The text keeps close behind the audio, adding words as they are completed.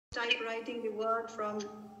started writing the word from,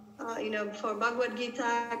 for Bhagavad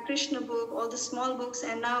Gita, Krishna book, all the small books,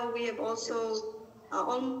 and now we have also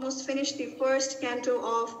almost finished the first canto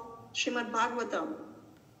of Srimad Bhagavatam.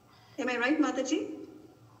 Am I right, Mataji?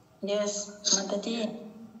 Yes, Mataji.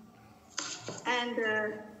 And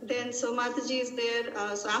then, so Mataji is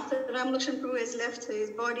there. So after Ram Lakshan Prabhu has left his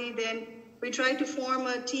body, then we tried to form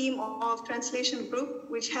a team of translation group,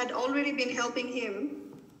 which had already been helping him,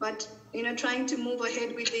 but trying to move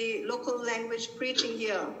ahead with the local language preaching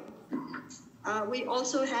here. We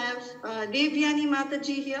also have Devyani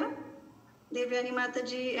Mataji here. Devyani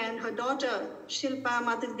Mataji and her daughter Shilpa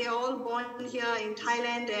Mataji, they're all born here in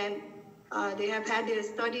Thailand, and they have had their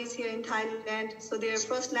studies here in Thailand. So their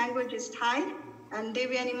first language is Thai. And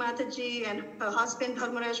Devyani Mataji and her husband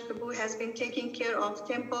Dharmaraj Prabhu has been taking care of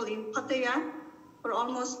temple in Pattaya for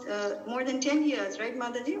almost more than 10 years, right,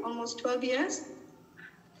 Mataji? Almost 12 years.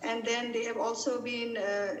 And then they have also been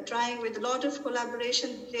trying with a lot of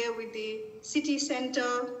collaboration there with the city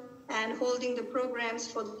center and holding the programs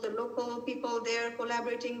for the local people there,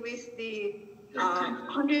 collaborating with the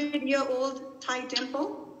 100-year-old Thai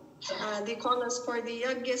temple. They call us for the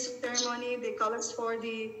Yagya ceremony. They call us for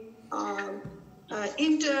the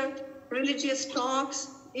inter-religious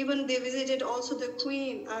talks. Even they visited also the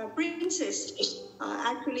queen, princess,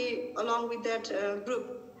 actually along with that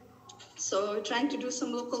group. So trying to do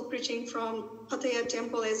some local preaching from Pattaya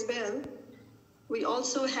temple as well. We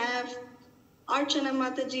also have Archana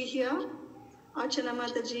Mataji here. Archana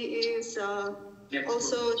Mataji is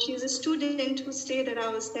also, she's a student who stayed at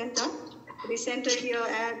our center. The center here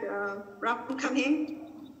at Ramkamheng.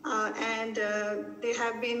 And they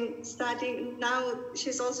have been starting, now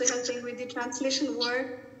she's also helping with the translation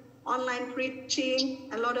work, online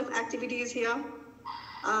preaching, a lot of activities here.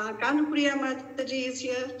 Kanupriya Mataji is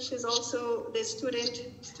here. She's also the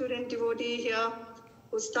student devotee here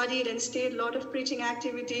who studied and stayed, a lot of preaching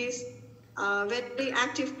activities, very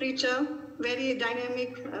active preacher, very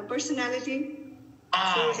dynamic personality,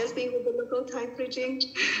 so helping with the local Thai preaching.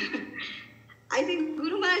 I think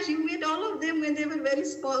Guru Maharaj, you met all of them when they were very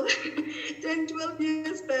small, 10, 12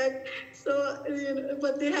 years back. So,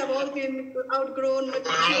 but they have all been outgrown,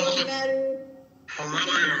 mature, married.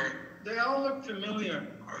 Familiar. They all look familiar.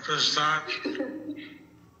 Yes, ma'am.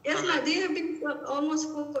 They have been almost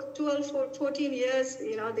 12, 14 years.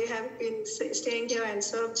 They have been staying here and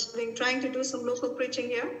serving, trying to do some local preaching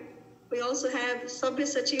here. We also have Sabri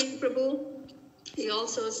Sachiv Prabhu. He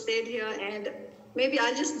also stayed here, and maybe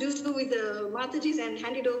I'll just do with the Matajis and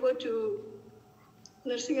hand it over to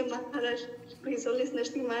Narasingha Maharaj. Please, only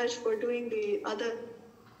Narasingha Maharaj for doing the other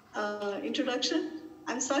introduction.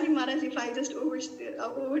 I'm sorry, Maharaj, if I just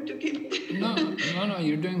overtook it. No,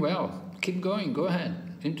 you're doing well. Keep going, go ahead.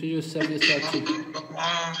 Introduce yourself.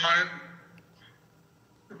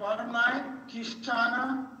 The bottom line,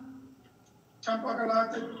 Kishtana,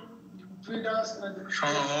 Champakalata, Vidas, and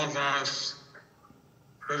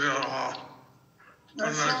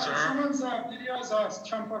someone's videos asked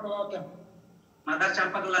Champakalata. Mother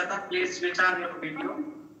Champakalata, please switch on your video.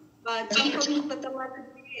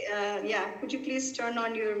 Yeah, could you please turn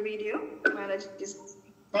on your video? Maharaj is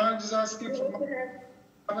asking for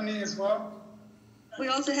Bhavani as well. We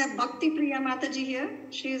also have Bhakti Priya Mataji here.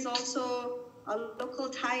 She is also a local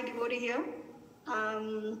Thai devotee here,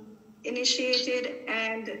 initiated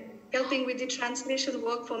and helping with the translation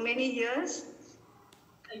work for many years.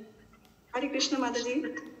 Hare Krishna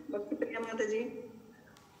Mataji, Bhakti Priya Mataji.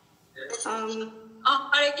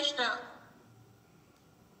 Hare Krishna.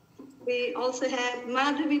 We also have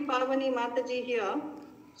Madhavi Pavani Mataji here.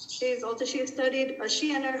 She studied,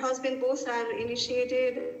 she and her husband both are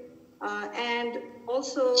initiated, and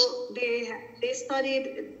also they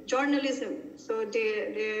studied journalism. So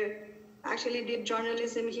they actually did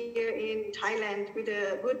journalism here in Thailand with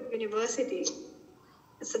a good university.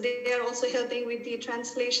 So they are also helping with the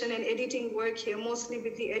translation and editing work here, mostly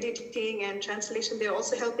with the editing and translation. They're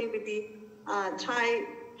also helping with the Thai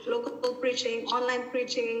local preaching, online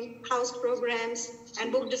preaching, house programs,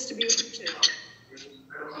 and book distribution.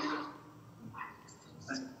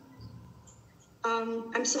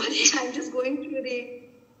 I'm sorry, I'm just going through the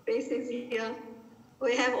faces here.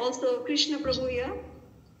 We have also Krishna Prabhu here.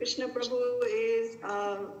 Krishna Prabhu is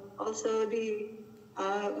also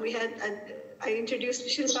I introduced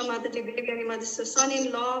Shilpa Mataji, Devyani Mataji, so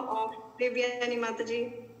son-in-law of Devyani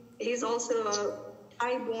Mataji. He's also a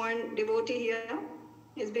Thai-born devotee here.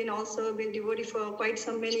 He's been devotee for quite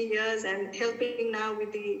so many years and helping now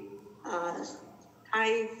with the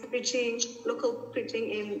Thai preaching, local preaching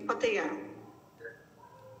in Pattaya.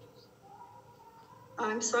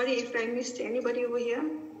 I'm sorry if I missed anybody over here.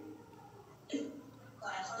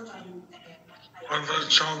 What does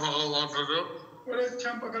Champakalata do? What is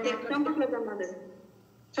Champakalata Mother?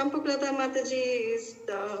 Champakalata Mataji is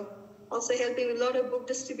also helping with a lot of book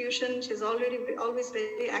distribution. She's always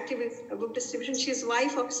very active with book distribution. She's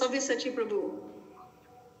wife of Sabyasachi Prabhu.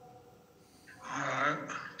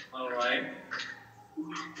 All right.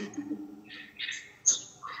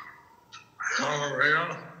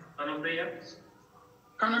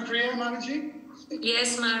 Kanapriya Mataji?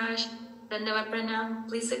 Yes, Maharaj. Dandavat Pranam.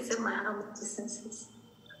 Please accept my humble obeisances.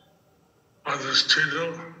 What does she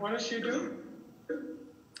do? What does she do?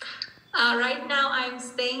 Right now, I'm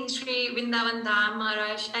staying Sri Vrindavan Dham,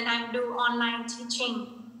 Maharaj, and I do online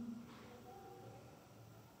teaching.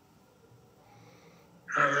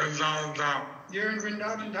 You're in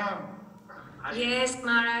Vrindavan Dham. Yes,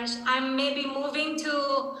 Maharaj. I'm maybe moving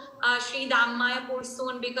to Sri Dham Mayapur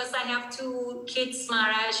soon because I have 2 kids,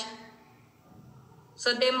 Maharaj.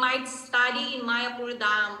 So they might study in Mayapur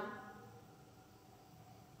Dham.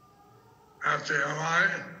 At the MI?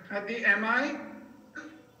 At the MI?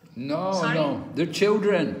 No, Sorry? no, the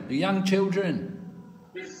children, the young children.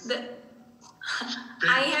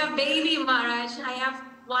 I have baby, Maharaj. I have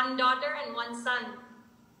 1 daughter and 1 son.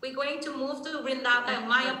 We're going to move to Vrindavan,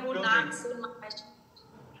 Mayapur Dham soon, Maharaj.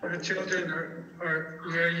 The children are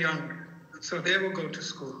very young, so they will go to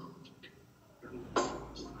school.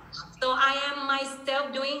 So I am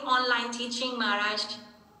myself doing online teaching, Maharaj.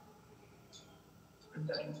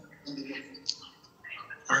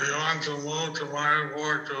 Are you want to move to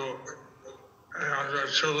Mayapur to have your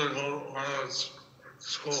children go to one of the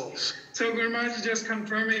schools? So Guru Maharaj is just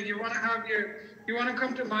confirming, you want to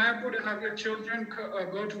come to Mayapur to have your children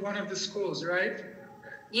go to one of the schools, right?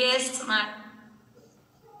 Yes, Maharaj.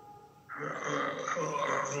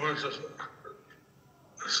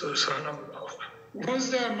 Who's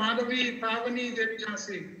the Madhavi Pavani Devi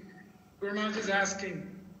Jhansi? Guru Maharaj is asking.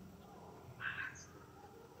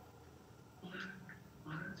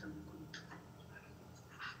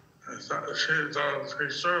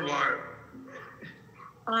 She's served live.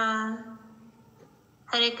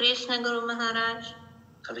 Hare Krishna Guru Maharaj.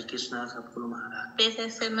 Hare Krishna Guru Maharaj. Please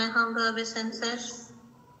accept my humble obeisances.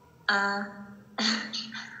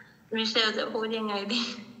 Michelle จะพูดยังไงดี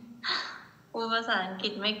พูดภาษาอังกฤ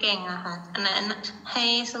ษไม่เก่งอะค่ะอันนั้นให้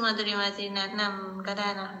สมาธิมาจีแนะนำก็ได้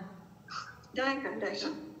นะคะได้ค่ะได้ค่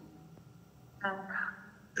ะ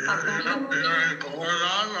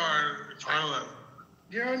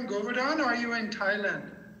You're in Govardhan or are you in Thailand?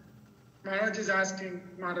 Maharaj is asking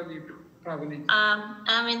Madhavi Pavani.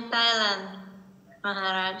 I'm in Thailand,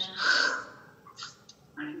 Maharaj.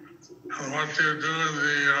 And what do you do in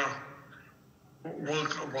the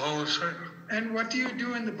book publishing? And what do you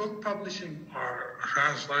do in the book publishing? Or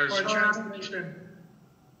translation?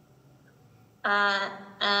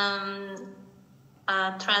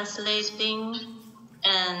 Translating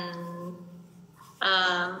and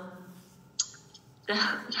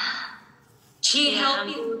She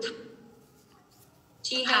helping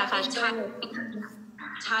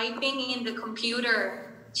typing in the computer.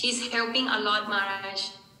 She's helping a lot, Maharaj.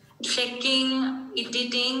 Checking,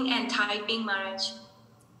 editing, and typing, Maharaj.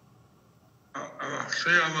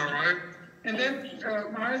 See on the right. And then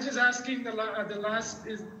Maharaj is asking the last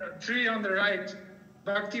is 3 on the right.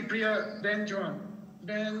 Bhakti Priya Benjawan.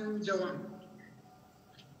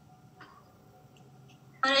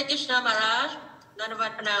 Hare Krishna Maharaj.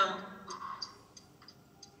 Dandavat Pranam.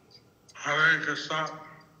 Hare Krishna.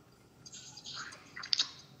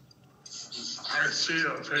 I see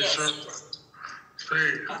a picture of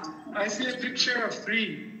 3. I see a picture of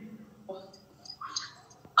 3.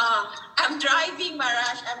 I'm driving,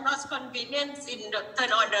 Maharaj. I'm not convenient in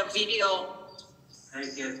turn on the video.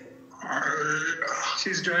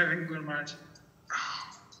 She's driving, Guru Maharaj.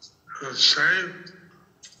 Is it safe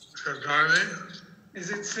if you're driving? Is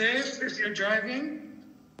it safe if you're driving?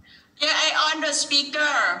 Yeah, I on the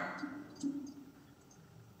speaker.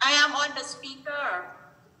 I am on the speaker.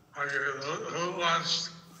 Okay, who wants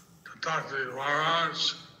to talk to you,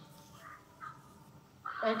 Maharaj?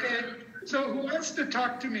 Okay, so who wants to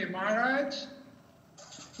talk to me, Maharaj?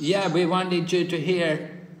 Yeah, we wanted you to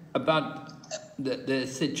hear about the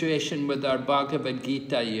situation with our Bhagavad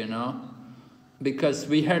Gita, you know, because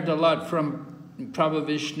we heard a lot from Prabhu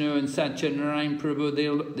Vishnu and Satyanarayana Prabhu,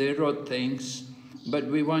 they wrote things, but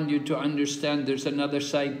we want you to understand there's another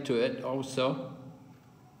side to it also.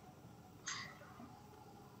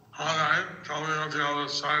 All right, tell me what the other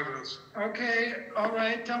side is. Okay, all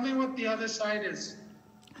right, tell me what the other side is.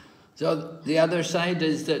 So the other side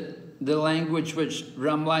is that the language which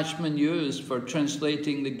Ram Lakshman used for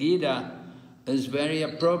translating the Gita is very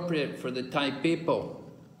appropriate for the Thai people.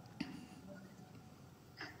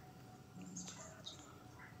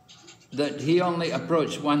 that he only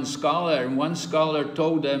approached one scholar, and one scholar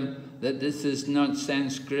told him that this is not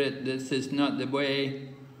Sanskrit, this is not the way.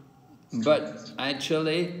 But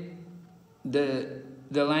actually, the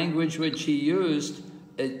language which he used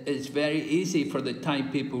is very easy for the Thai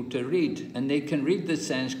people to read, and they can read the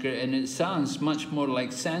Sanskrit, and it sounds much more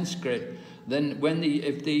like Sanskrit than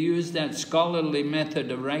if they use that scholarly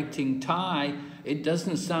method of writing Thai. It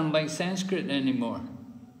doesn't sound like Sanskrit anymore.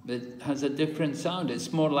 It has a different sound.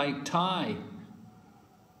 It's more like Thai.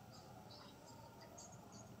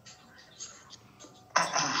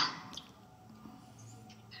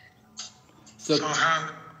 So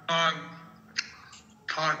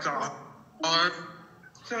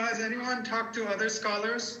has anyone talked to other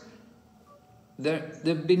scholars?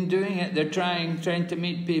 They've been doing it. They're trying to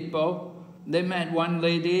meet people. They met one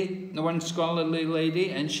lady, one scholarly lady,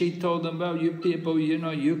 and she told them, well, you people, you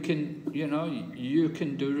can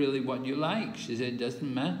do really what you like. She said, it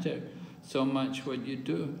doesn't matter so much what you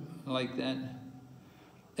do like that.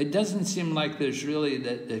 It doesn't seem like there's really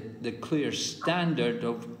the clear standard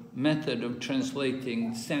of method of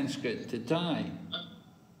translating Sanskrit to Thai.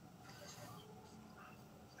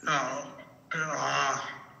 No,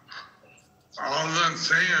 all the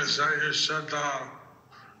thing is that you said,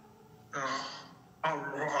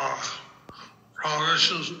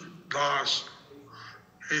 Prabhu Das,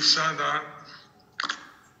 he said that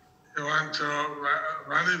he went to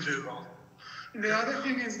many people. The other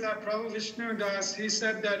thing is that Prabhu Vishnu Das, he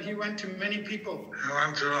said that he went to many people. He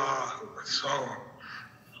went to so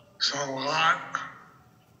a lot.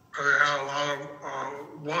 They had a lot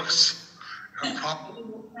of books and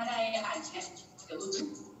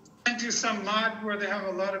Went to some mart where they have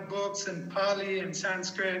a lot of books in Pali and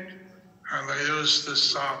Sanskrit. And they used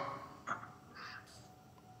this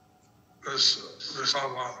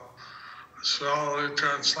scholarly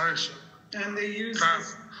translation. And they use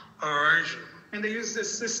transliteration. And they use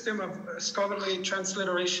this system of scholarly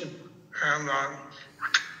transliteration. And I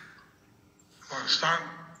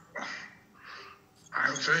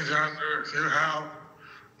think that if you have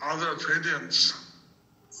other opinions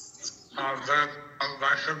that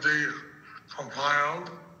could be compiled,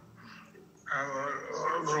 and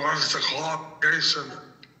the ones to qualification,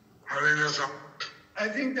 I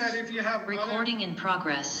think that if you have recording in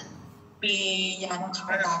progress. I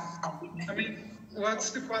mean, what's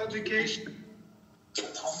the qualification?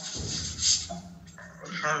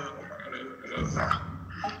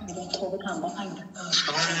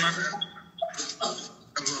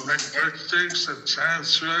 Linguistics and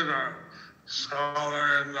Sanskrit are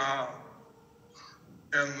scholar in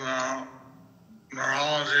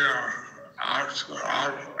neurology or art,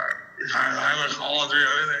 gynecology,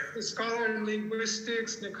 anything. A scholar in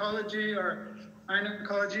linguistics, gynecology, or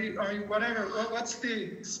gynecology, or whatever. What's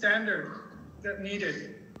the standard that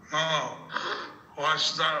needed? No.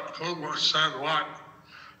 What's that? Who said what?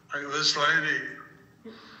 Like this lady,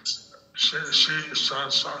 she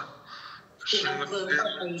says, another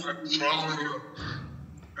thing.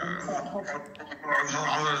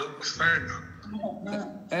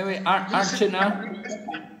 Anyway, Archana.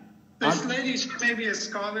 This lady, she may be a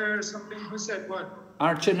scholar or something. Who said what?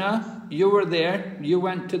 Archana, you were there. You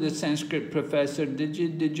went to the Sanskrit professor. Did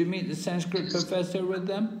you meet the Sanskrit professor with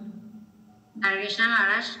them? Krishna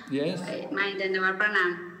Maharaj. Yes. My Dandavat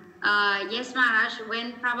Pranam. Yes, Maharaj.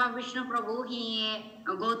 When Prabhu Vishnu Prabhu he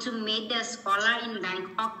go to meet the scholar in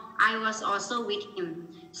Bangkok, I was also with him.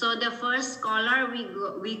 So the first scholar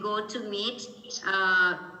we go to meet,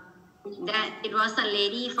 that it was a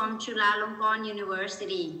lady from Chulalongkorn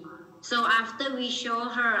University. So after we show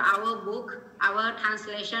her our book, our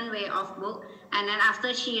translation way of book, and then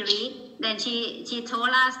after she read, then she told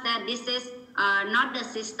us that this is not the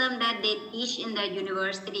system that they teach in the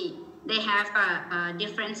university. They have a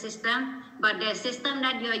different system, but the system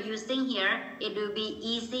that you are using here, it will be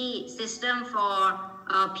easy system for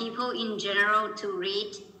people in general to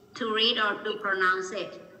read or to pronounce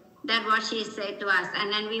it. That's what she said to us.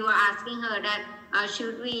 And then we were asking her that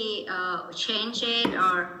should we change it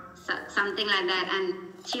or something like that.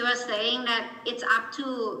 And she was saying that it's up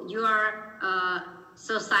to your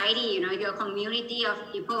society, your community of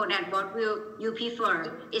people, that what will you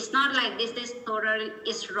prefer. It's not like this is totally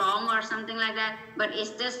is wrong or something like that, but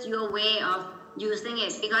it's just your way of using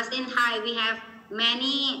it. Because in Thai we have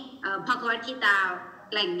many Bhagavad Gita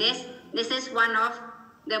like this. This is one of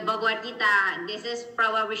the Bhagavad Gita. This is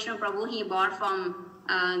Prabhu Vishnu Prabhu, he bought from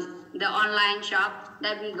the online shop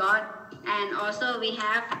that we got. And also we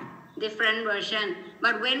have different version.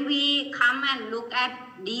 But when we come and look at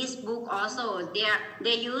these book also,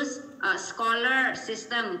 they use a scholar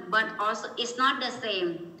system, but also it's not the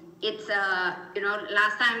same. it's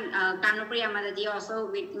last time Kanupriya Mataji also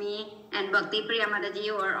with me and Bhakti Priya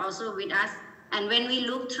Mataji were also with us. And when we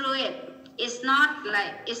look through it, it's not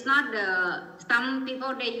some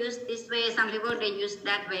people they use this way, some people they use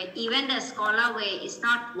that way. Even the scholar way is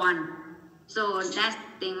not one. So that's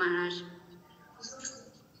the thing, Maharaj.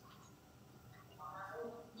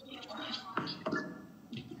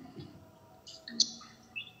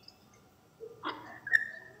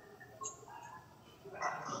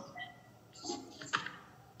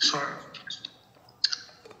 So,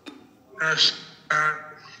 yes,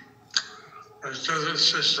 there's different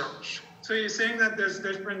systems. So you're saying that there's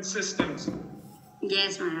different systems?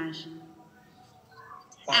 Yes, Maharaj.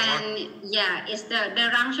 And yeah, it's the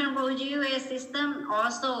Ramchandra Prabhuji system.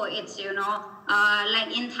 Also, it's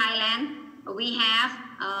like in Thailand, we have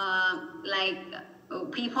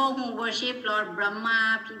people who worship Lord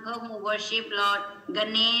Brahma, people who worship Lord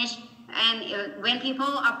Ganesh, and when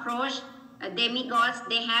people approach demigods,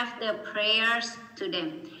 they have the prayers to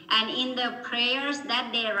them. And in the prayers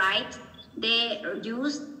that they write, they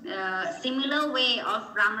use similar way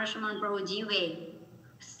of Ramchandra Prabhuji way,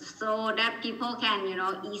 so that people can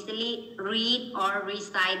easily read or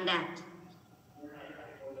recite that.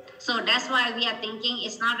 So that's why we are thinking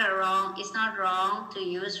it's not wrong to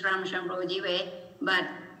use Ramchandra Prabhuji way, but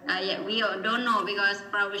we don't know, because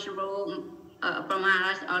Prabhupada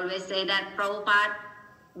Maharaj always say that Prabhupada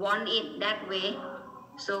want it that way,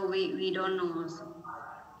 so we don't know also.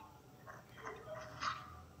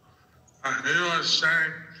 He was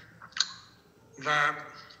saying that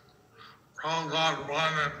Prabhupada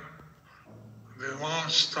wanted the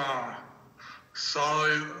most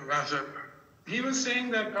solid method. He was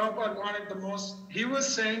saying that Prabhupada wanted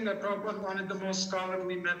the most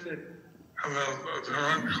scholarly method. And the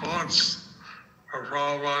different quotes of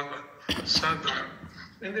Prabhupada said that.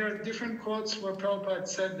 And there are different quotes where Prabhupada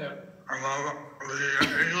said that. And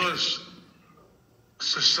the English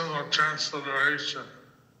system of transliteration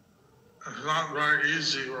is not very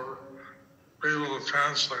easy for people to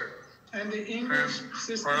translate. And the English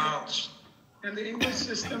system pronounce. And the English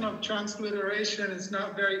system of transliteration is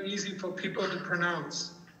not very easy for people to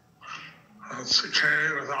pronounce. It's K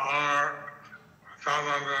with R, dot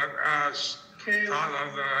under S, K dot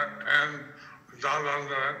under N, dot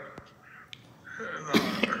under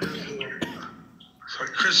so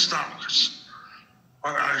Krishna.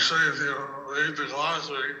 But actually, if you read the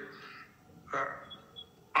glossary, the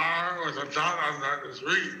R with a dot under it is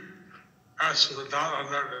read. S with a dot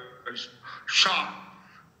under it is shot.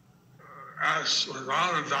 S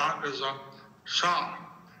without a dot is a shot.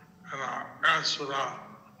 And a S with a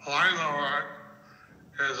line over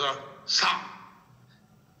it is a sa.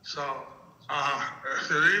 So if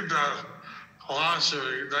you read the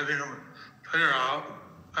glossary, then you can figure out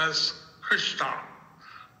that's Krishna.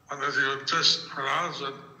 And if you just pronounce it,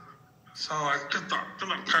 it sounds like Kita.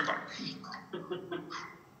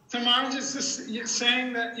 So Maharaj is just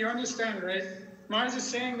saying that, you understand, right? Maharaj is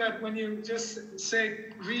saying that when you just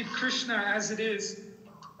read Krishna as it is,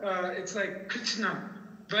 it's like Krishna.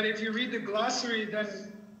 But if you read the glossary, then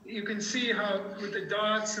you can see how with the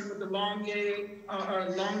dots and with the long A,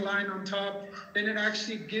 long line on top, then it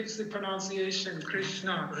actually gives the pronunciation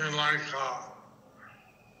Krishna. And like,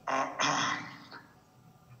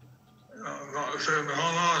 the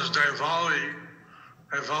whole knows Nepali.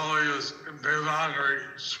 Nepali is Devanagari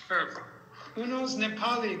script. Who knows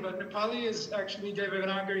Nepali? But Nepali is actually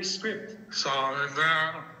Devanagari script. So in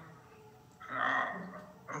there,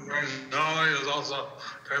 Bengali is also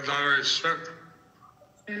Devanagari script.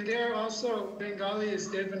 And there also Bengali is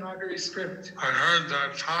Devanagari script. I heard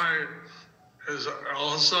that Thai is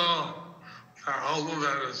also the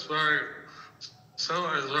alphabet is very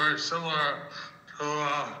similar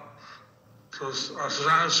to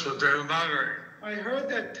Sanskrit Devanagari. I heard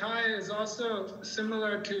that Thai is also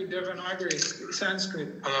similar to Devanagari,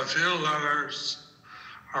 Sanskrit. But a few letters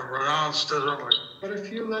are pronounced differently. But a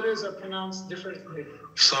few letters are pronounced differently.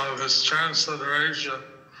 So this transliteration,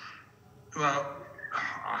 I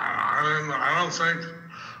don't think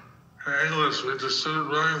in English we distribute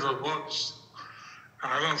millions of books.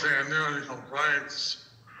 I don't think anyone complains.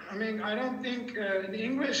 I mean, I don't think in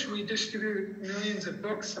English we distribute millions of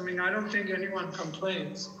books. I mean, I don't think anyone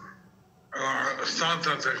complains. It's not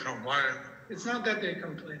that they complain. It's not that they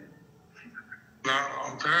complain.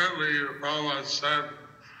 Now, apparently, Prabhupada said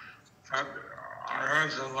that I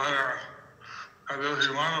heard the letter that if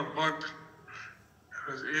you want a book,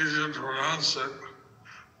 if it's easier to pronounce it,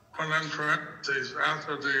 put in parentheses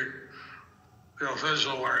after the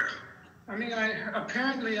official way. I mean, I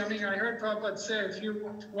heard Prabhupada say if you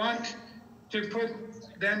want to put,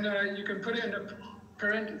 then you can put it in a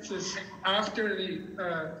parenthesis after the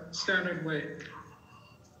standard way.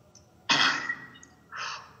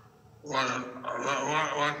 What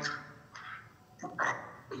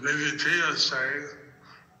BVT is saying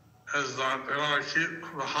is that they want to keep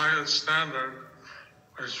the highest standard,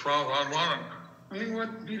 which Prabhupada wanted. I mean,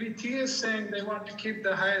 what BVT is saying, they want to keep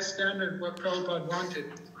the highest standard, what Prabhupada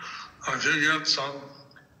wanted. If you get some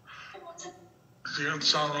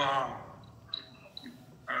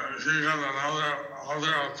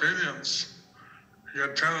other opinions, you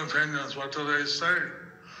get 10 opinions, what do they say?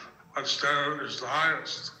 What standard is the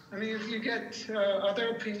highest? I mean, if you get other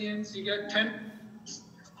opinions, you get 10,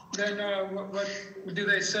 then what do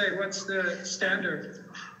they say? What's the standard?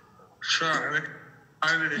 Sure,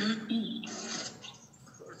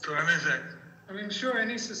 do anything. I mean, sure,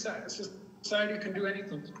 any society can do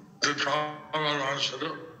anything. What did Prabhupada want us to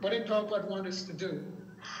do? What did Prabhupada want us to do?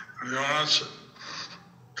 He wants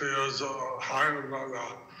to use a higher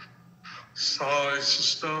solid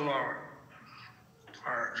system or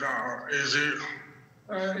easy.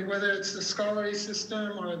 Whether it's the scholarly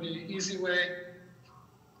system or the easy way.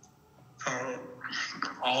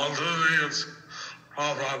 Ultimately, it's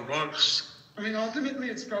Prabhupada books. I mean, ultimately,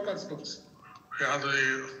 it's Prabhupada's books. We have to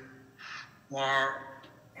be more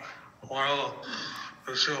loyal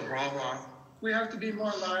to Srila Prabhupada. We have to be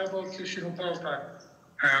more liable to Srila Prabhupada.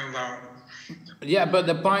 And yeah, but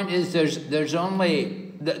the point is, there's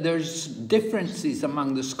differences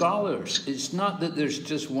among the scholars. It's not that there's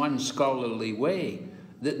just one scholarly way.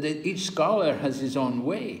 That each scholar has his own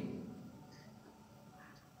way.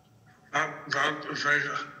 That if they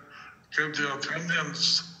give the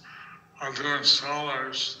opinions of different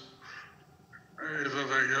scholars, either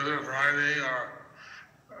they get it in writing or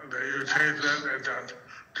they take it and then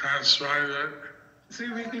transcribe it. See,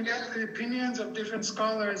 we can get the opinions of different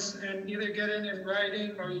scholars and either get it in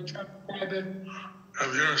writing or you transcribe it.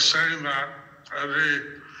 If you're saying that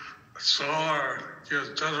every scholar gives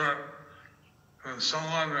different, and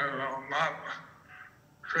someone not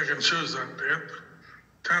pick and choose them,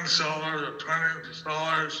 10 scholars or 20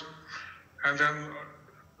 scholars, and then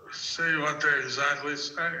see what they exactly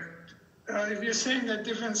say. If you're saying that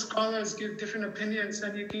different scholars give different opinions,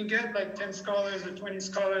 then you can get like 10 scholars or 20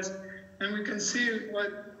 scholars, and we can see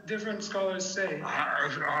what different scholars say.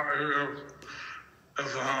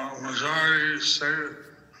 If the majority say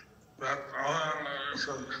that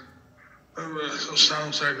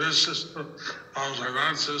sounds like this system, sounds like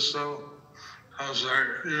that system, sounds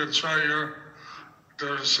like you can try your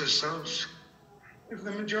different systems. If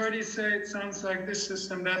the majority say it sounds like this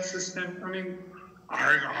system, that system, I mean,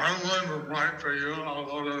 I'm willing to fight for you. I'll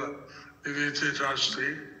go to the BVT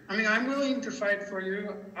trustee. I mean, I'm willing to fight for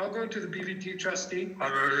you. I'll go to the BVT trustee.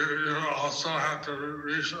 But you also have to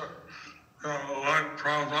research what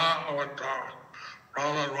Prabhupada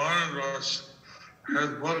wanted was his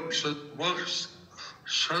books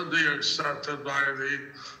should be accepted by the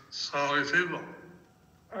scholarly people.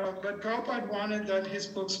 But Prabhupada wanted that his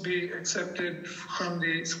books be accepted from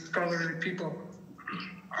the scholarly people.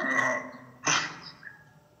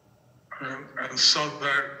 And so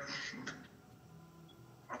that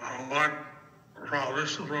what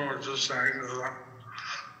Prabhupada was just saying is that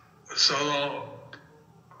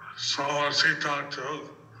as he talked to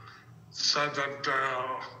said that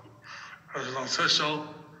there's an official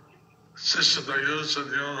system they use in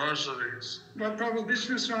universities. But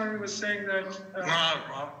Prabhupada Swami was saying that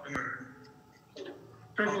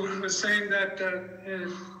Prabhupada was saying that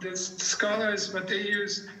the scholars, what they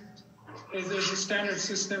use is there's a standard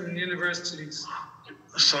system in universities.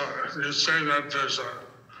 So you say that there's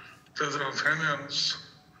different opinions,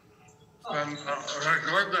 then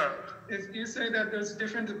record that. If you say that there's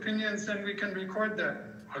different opinions, then we can record that.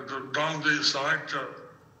 But don't be selective.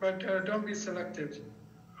 But don't be selective.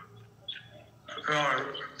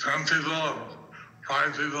 10 people,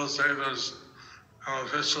 5 people say there's an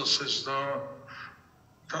official system.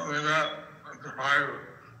 Don't mean that 5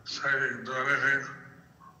 say do anything.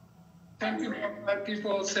 10 people, 5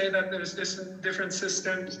 people say that there's different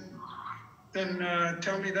systems. Then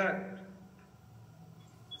tell me that.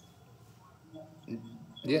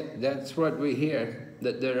 Yeah, that's what we hear,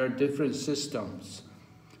 that there are different systems.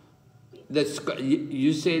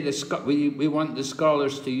 You say we want the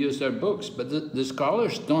scholars to use their books, but the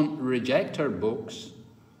scholars don't reject our books.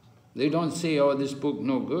 They don't say, oh, this book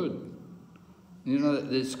no good. You know,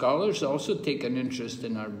 the scholars also take an interest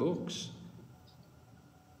in our books.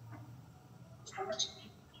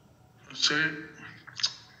 See,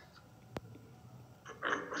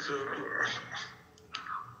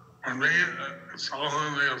 for me, it's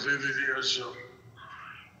ultimately a BVV issue.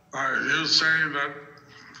 If you say that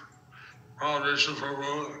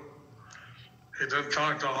Prabhu, he did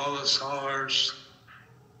talk to all the scholars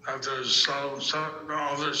that there's some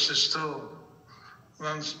others still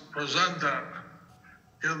then present that.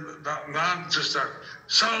 Not just that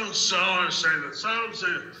some scholars say that, some say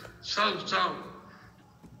some.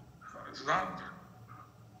 It's not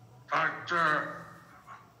Dr.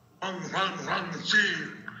 Wang Ji.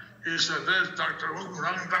 He said this, Dr. Wang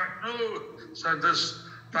said this.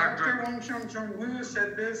 Dr. Wang Chong Wu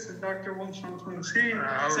said this, and Dr. Wang Chong Si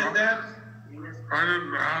said that. I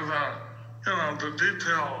didn't have the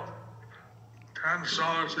detail. 10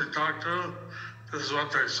 scholars we talked to, this is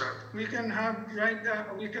what they said. We can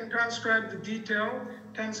we can transcribe the detail.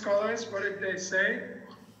 10 scholars, what did they say?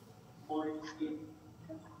 Who will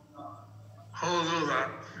do that?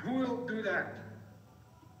 Who will do that?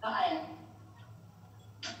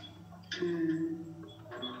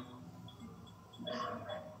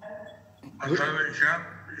 And then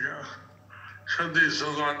should be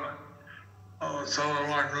someone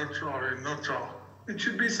more neutral. It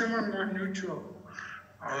should be someone more neutral.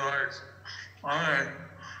 Otherwise,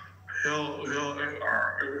 he'll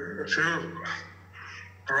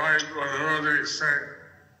write whatever they say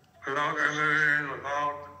without editing,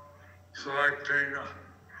 without selecting.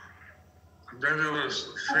 And then there was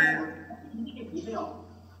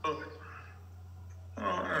I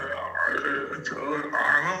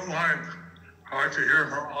don't mind. I like to hear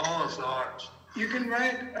from all the scholars. You can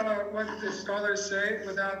write what the scholars say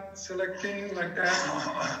without selecting like that.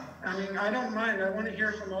 I mean, I don't mind. I want to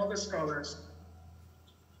hear from all the scholars.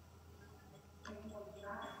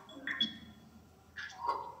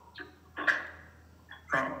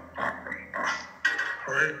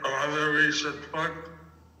 Whether we should put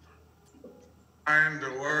behind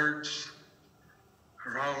the words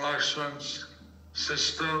around Lakshman's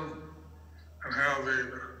system and have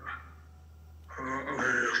the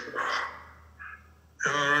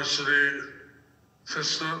university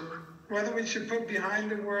system. Whether we should put behind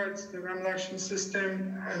the words the Ram Lakshman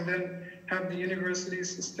system and then have the university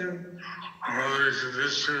system. Whether we should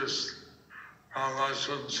just use Ram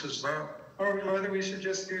Lakshman system. Or whether we should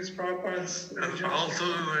just use Prabhupada's. It's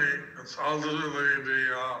ultimately It's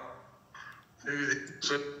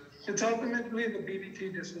ultimately the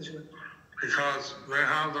BVT decision. Because they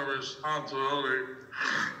have the responsibility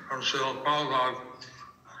from Srila Prabhupada to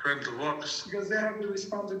print the books. Because they have the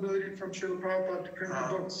responsibility from Srila Prabhupada to print the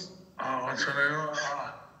books. What's her name?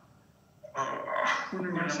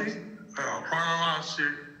 Purnamasi.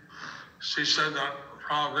 She said that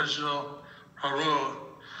Prabhupada Prabhu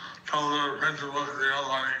told her to print the book of the old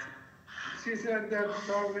money. She said that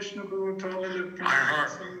Prabhupada Vishnu Guru told her to print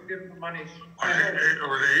and give him the money. He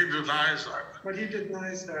denies that. But he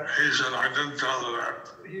denies that. He said, I didn't tell her that.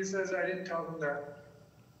 He says, I didn't tell him that.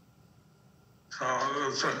 So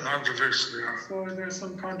it's a contradiction there. So there's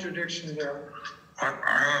some contradiction there. But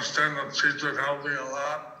I understand that she's been helping a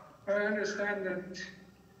lot. I understand that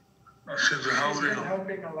she's been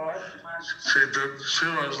helping a lot. She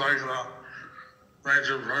was like the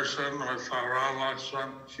major person with Ram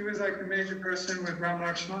Lakshman. She was like the major person with Ram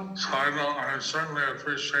Lakshman. So I certainly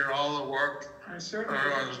appreciate all the work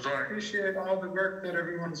everyone's doing. Appreciate all the work that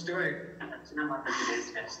everyone's doing.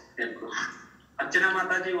 Archana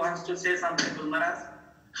Mataji wants to say something to Maharaj.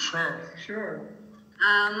 Sure.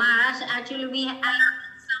 Maharaj, actually we have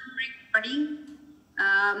some recording.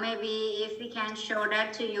 Maybe if we can show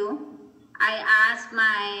that to you. I asked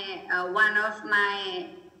my one of my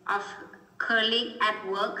colleague at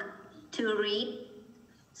work to read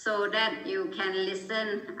so that you can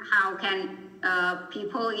listen how can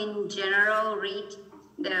people in general read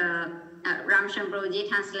the Ramchandra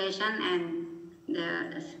translation and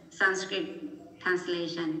the Sanskrit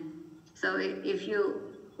translation. So if you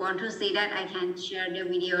want to see that, I can share the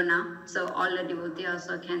video now so all the devotees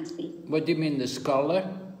also can see. What do you mean, the scholar?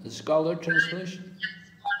 The scholar translation?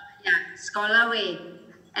 Yeah, scholar way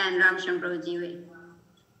and Ramchandra way.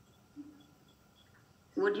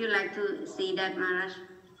 Would you like to see that, Maharaj?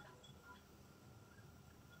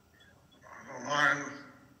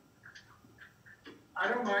 I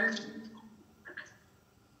don't mind.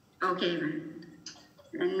 Okay,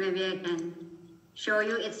 then maybe I can show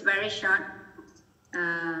you. It's very short.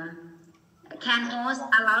 Can host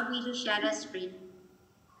allow me to share the screen?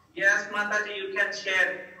 Yes, Mataji, you can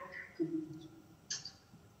share.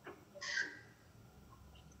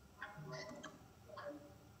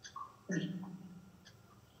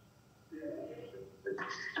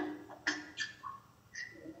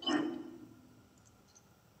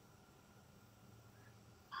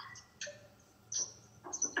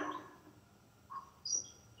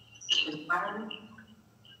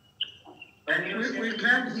 We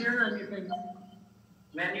can't hear hear anything.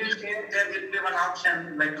 When you share, there will be one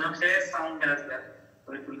option like no share sound as well.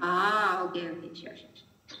 So it will- Oh, okay, sure.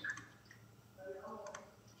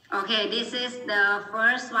 Okay, this is the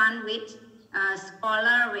first one with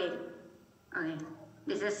scholar way. Okay,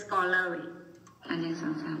 this is scholar way. And this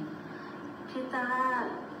one. พิตา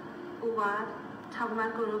อุวัตธรรม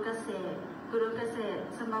กุรุเกษตร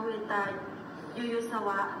สมเวตายุยุสว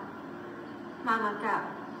ะมามกะ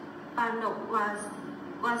ปานกวา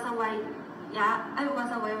สวั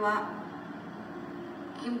ยวะ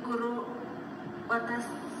คิมกุรุวัต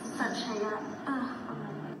สัชยะ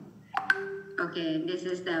Okay, this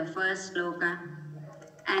is the first sloka.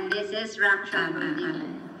 And this is Rakshan.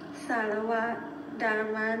 สารวะดาร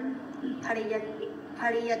มันภริ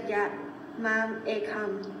ยัตยะมามเอคั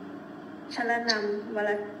มชลนัม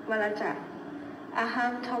วลจักอาหั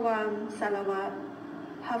มทวามสารวะ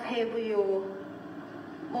พะเพบุโย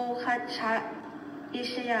โมคัชชะอิ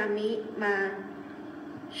ชยามิมา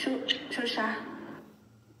ชุชะ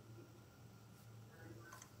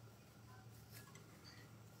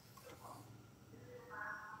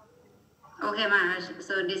Okay, Maharaj.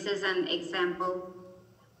 So this is an example.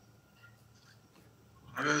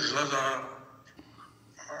 This is a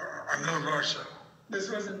new person. This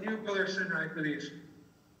was a new person, I believe.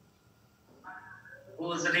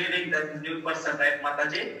 Who is reading the new person, right,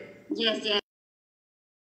 Mataji? Yes.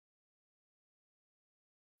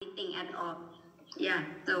 Anything at all. Yeah,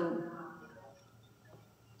 so.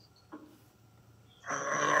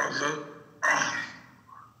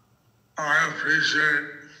 I appreciate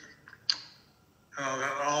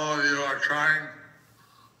that all of you are trying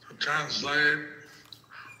to translate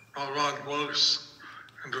Bhagavad books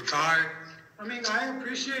into Thai. I mean, I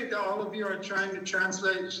appreciate that all of you are trying to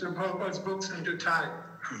translate Srila Prabhupada's books into Thai.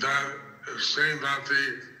 And that it seems that the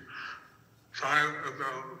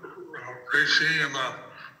preaching in the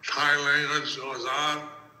Thai language goes on.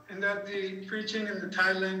 And that the preaching in the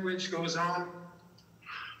Thai language goes on.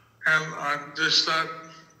 And just that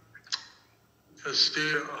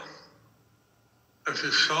if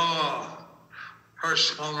you saw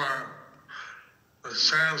first comer, the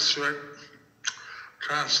Sanskrit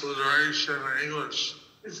transliteration in English.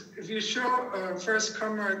 If you show first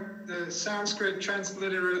comer the Sanskrit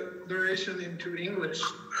transliteration into English,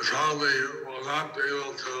 they probably will not be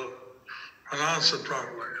able to pronounce it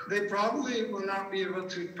properly. They probably will not be able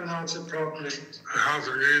to pronounce it properly. They have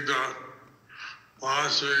to read the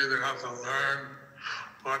glossary, they have to learn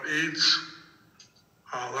what each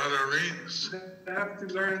letter means. They have to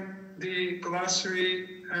learn the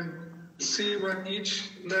glossary and see what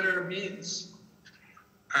each letter means.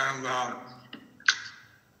 And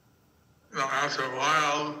after a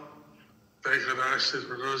while, they could actually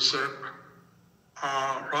produce it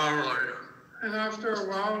properly. And after a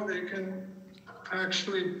while, they can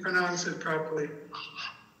actually pronounce it properly.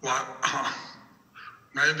 But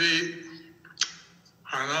maybe,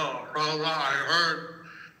 I know, Prabhupada, I heard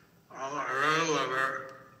a letter where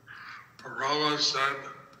Prabhupada said,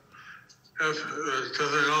 if there's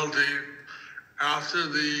difficulty after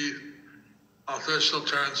the official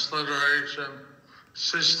transliteration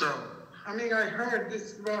system. I mean, I heard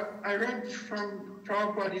this, I read from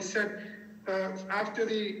Prabhupada, he said, after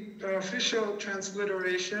the official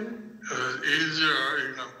transliteration, it is easier,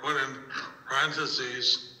 you can put in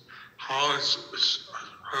parentheses how it's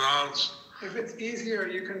pronounced. If it's easier,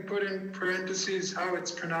 you can put in parentheses how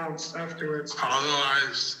it's pronounced afterwards.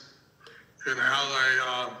 Otherwise, you can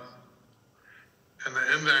have in the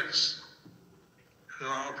index,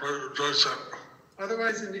 produce it.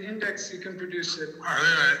 Otherwise, in the index, you can produce it.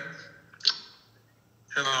 Anyway,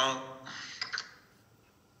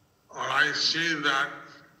 when I see that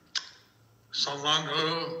someone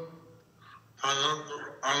who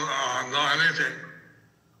doesn't know anything,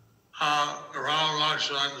 around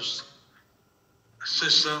Lakshman's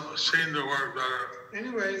system seemed to work better.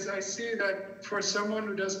 Anyways, I see that for someone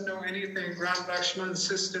who doesn't know anything, Ram Lakshman's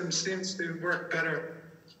system seems to work better.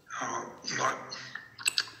 But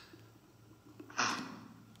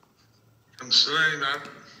considering that,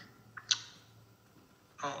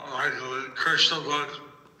 like the Krishna book,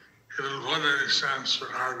 it didn't put any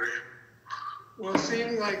Sanskrit hardly. Well,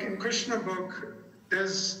 seeing like in Krishna book,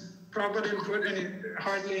 there's Prabhupada didn't put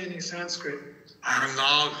hardly any Sanskrit. I'm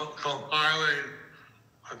now compiling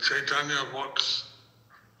Chaitanya books,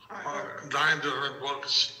 9 different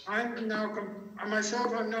books. I'm now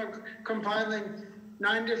compiling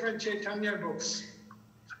 9 different Chaitanya books.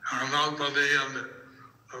 I'm not putting in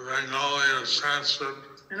Bengali or Sanskrit.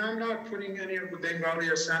 And I'm not putting any of the Bengali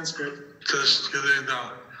or Sanskrit. Just getting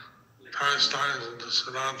the pastimes into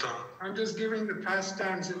Siddhanta. I'm just giving the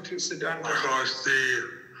pastimes into Siddhanta. Of course, the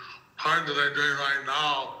part that I'm doing right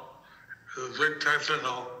now is very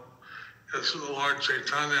technical. It's Lord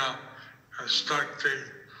Chaitanya instructing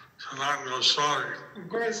Sanatana Swami. Of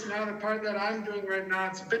course, now the part that I'm doing right now,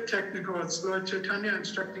 it's a bit technical. It's Lord Chaitanya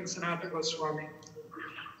instructing Sanatana Swami.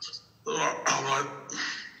 But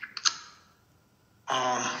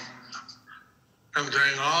in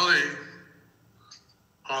Bengali,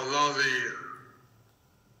 although the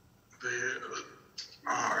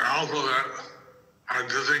alphabet are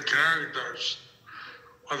different characters,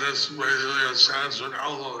 but it's basically a Sanskrit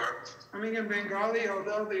alphabet. I mean, in Bengali,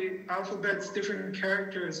 although the alphabet's different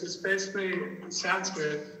characters, it's basically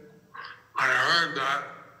Sanskrit. I heard that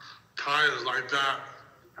Thai is like that.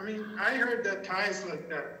 I mean, I heard that Thai is like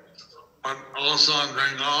that. But also in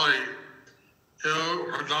Bengali,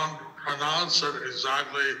 you pronounce it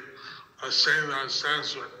exactly the same as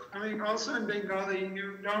Sanskrit. I mean, also in Bengali,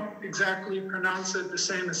 you don't exactly pronounce it the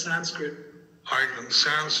same as Sanskrit. Like in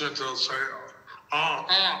Sanskrit, they'll say, ah,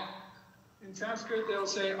 ah. In Sanskrit, they'll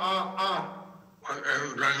say, ah, ah.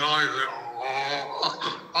 In Bengali, they say,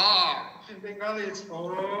 oh, ah. In Bengali, it's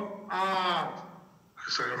oh, ah.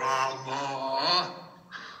 They say, Rama.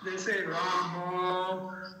 They say,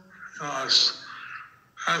 Ramo. Yes,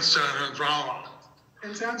 that's Rama.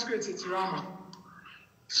 In Sanskrit, it's Rama.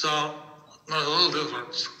 So, there's a little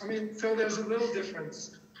difference. I mean, so there's a little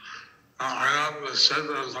difference. I know the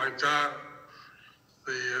centers like that,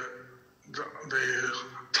 the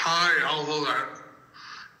Thai alphabet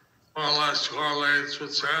more or less correlates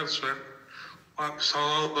with Sanskrit, but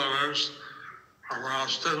some of the letters are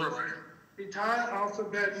pronounced differently. The Thai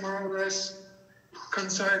alphabet more or less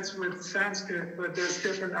coincides with Sanskrit, but there's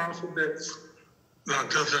different alphabets. Not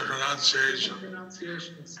different pronunciation. Different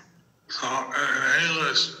pronunciations. So in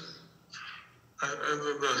English,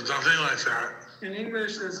 there's nothing like that. In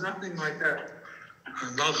English, there's nothing like that.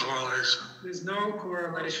 There's no correlation. There's no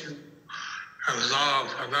correlation. And it's not a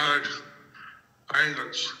phonetic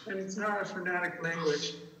language. And it's not a phonetic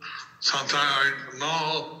language. Sometimes I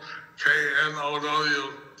know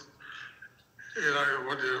K-N-O-W,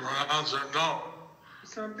 what do you pronounce it? No.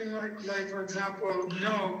 Something like for example,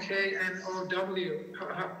 no, K-N-O-W.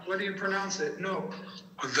 What do you pronounce it? No.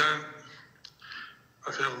 But then,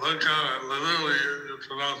 if you look at it literally, you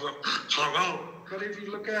pronounce it Kano. But if you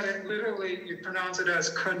look at it literally, you pronounce it as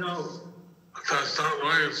Kano. But that's not the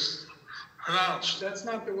way it's pronounced. That's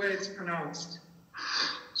not the way it's pronounced.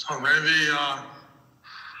 So maybe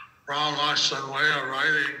Ram Lakshman's way of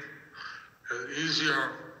writing is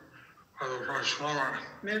easier for the first comer.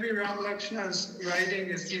 Maybe Ram Lakshmana's writing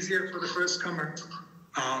is easier for the first comer.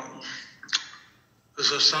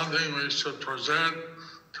 This is something we should present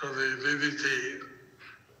to the VVT.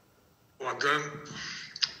 What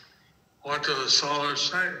do the scholars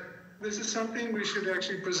say? This is something we should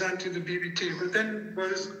actually present to the BVT. But then,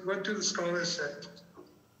 what do the scholars say?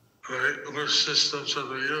 Right? Which system should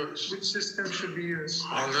we use? Which system should be used?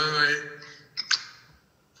 Well, then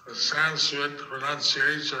the Sanskrit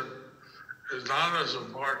pronunciation is not as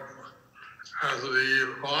important as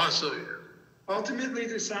the philosophy. Ultimately,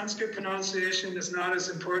 the Sanskrit pronunciation is not as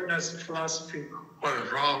important as the philosophy. But the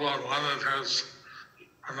problem one that has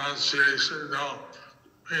pronunciation,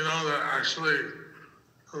 we know that actually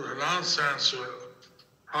to pronounce Sanskrit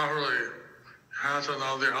properly, you have to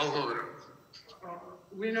know the alphabet.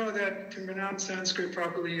 We know that to pronounce Sanskrit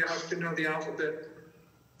properly, you have to know the alphabet.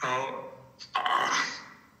 Now,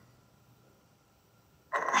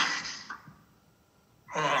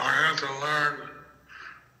 I have to learn,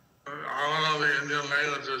 I want to know the Indian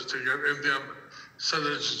languages to get Indian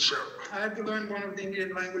citizenship. I had to learn one of the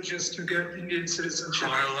Indian languages to get Indian citizenship.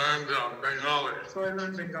 So I learned Bengali. So I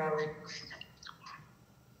learned Bengali.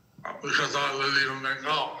 Because I lived in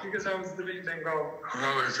Bengal. Because I was living in Bengal. I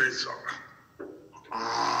really think so.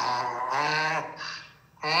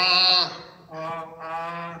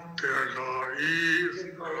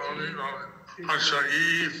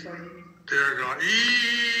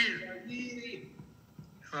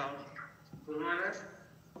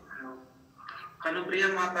 Kanupriya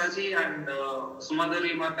Mataji and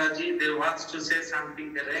Sumadari Mataji, they want to say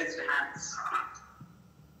something, they raised hands.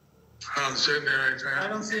 I don't see any raised hands. I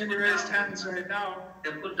don't see any raised hands right now.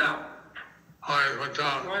 They put down. Why put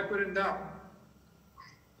down? Why put it down?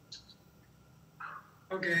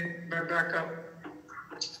 Okay, back up.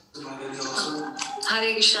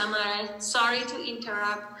 Hare Krishna Maharaj. Sorry to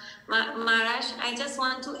interrupt. Maharaj, I just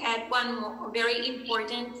want to add one more very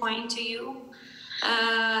important point to you.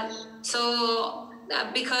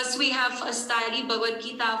 Because we have studied Bhagavad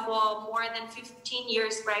Gita for more than 15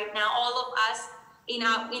 years right now, all of us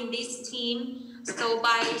in this team. So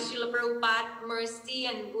by Srila Prabhupada mercy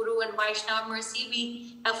and Guru and Vaishnava mercy,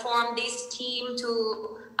 we formed this team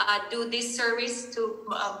to do this service, to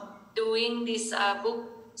doing this book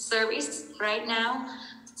service right now.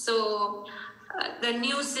 So the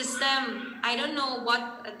new system, I don't know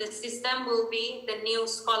what the system will be, the new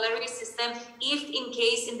scholarly system, if in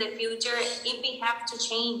case in the future, if we have to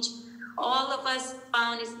change. All of us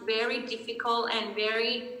found it's very difficult and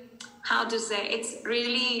very, how to say, it's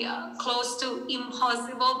really close to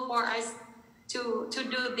impossible for us to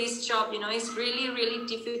do this job. You know, it's really, really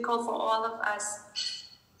difficult for all of us.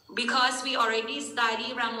 Because we already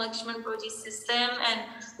study Ram Lakshman Project system and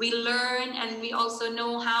we learn and we also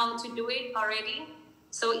know how to do it already.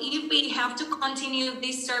 So if we have to continue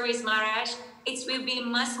this service, Maharaj, it will be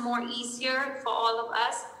much more easier for all of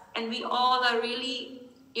us. And we all are really,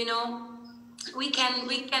 you know, we can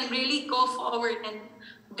really go forward and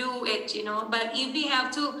do it, you know. But if we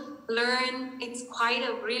have to learn, it's quite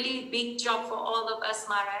a really big job for all of us,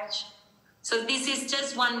 Maharaj. So this is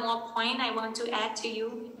just one more point I want to add to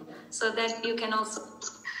you, so that you can also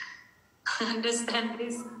understand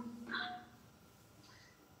this.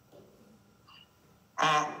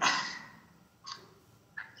 I'm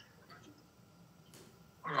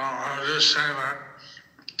just saying that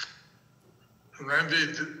it may be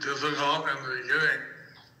difficult in the beginning,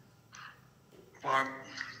 but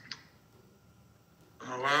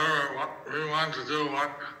whatever we want to do,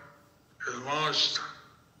 what is most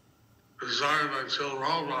desired by Srila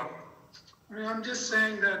Prabhupada. I mean, I'm just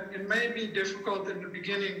saying that it may be difficult in the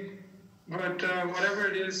beginning, but whatever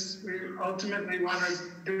it is, we ultimately want to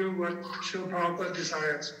do what Srila Prabhupada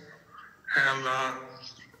desires. And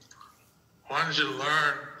once you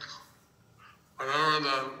learn whatever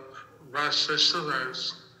the best system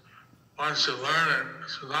is, once you learn it,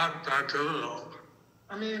 it's not that difficult.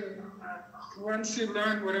 I mean, once you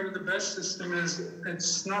learn whatever the best system is,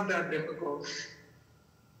 it's not that difficult.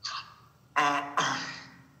 I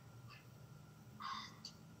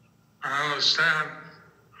understand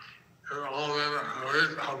you're all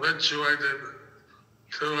habituated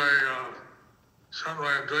to a certain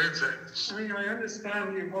way of doing things. I mean, I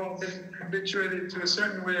understand you've all been habituated to a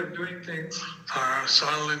certain way of doing things.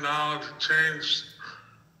 Suddenly now to change,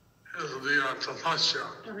 it'll be a tapasya.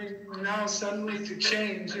 I mean, now suddenly to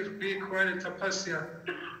change, it would be quite a tapasya.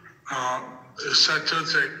 You said two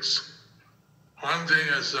things. One thing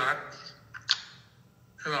is that,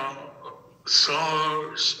 you know,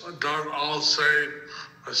 scholars don't all say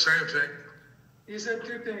the same thing. He said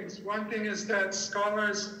two things. One thing is that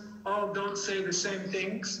scholars all don't say the same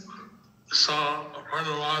things. So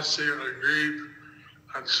Purnamasi agreed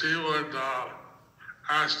that she would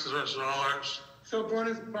ask the scholars. So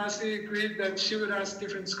Purnamasi agreed that she would ask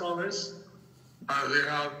different scholars. They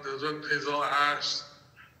had different people asked,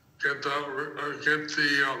 get the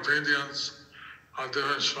opinions of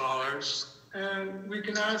different scholars. And we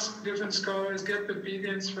can ask different scholars, get the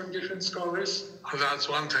obedience from different scholars. That's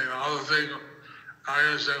one thing. The other thing,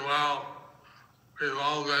 I say, well, we've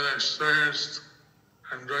all been experienced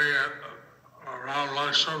in doing it around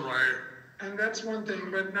Lakshman way. And that's one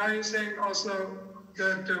thing. But now you're saying also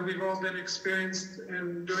that we've all been experienced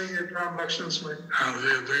in doing it around Lakshman's way. And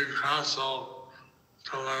it'd be a big hassle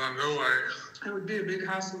to learn a new way. It would be a big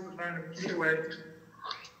hassle to learn a new way.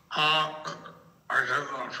 I can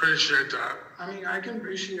appreciate that. I mean, I can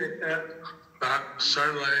appreciate that. That's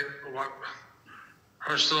certainly what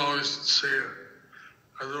person always see it.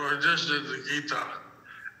 We just did the Gita,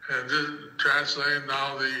 and just translating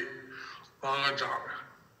now the Bhagavad.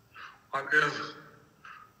 What if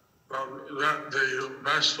the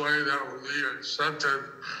best way that will be accepted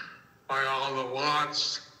by all the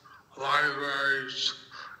Watts, libraries,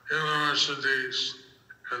 universities,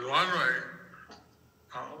 is one way.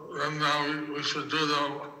 Then now we should do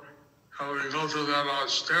we go through that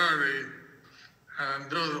austerity and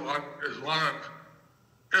do what is wanted.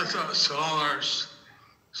 If the scholars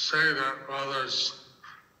say that, well, there's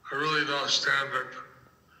really no standard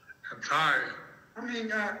in Thai. I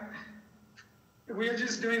mean, we're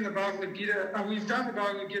just doing the Bhagavad Gita. We've done the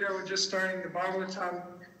Bhagavad Gita, we're just starting the Bhagavatam.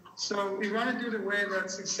 So we want to do the way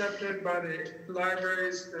that's accepted by the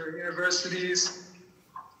libraries, the universities,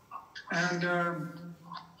 and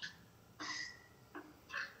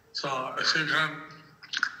so if you can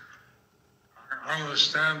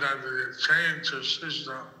understand that the change of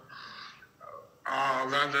system,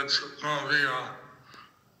 that it's going to be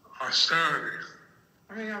austerity.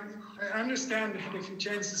 I mean, I understand that if you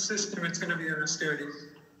change the system, it's going to be an austerity.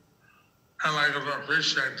 And I can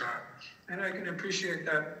appreciate that. And I can appreciate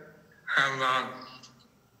that. And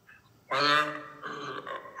whether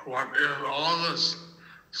what if all this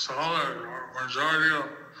scholars, or majority of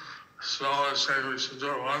scholars say we should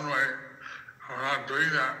do it one way, we're not doing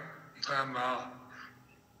that, then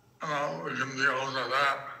we can deal with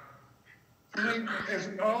that. I mean,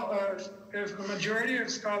 if the majority of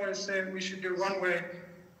scholars say we should do one way,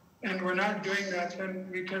 and we're not doing that, then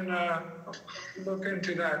we can look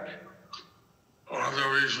into that. Whether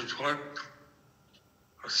we should put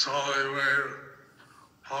a solid way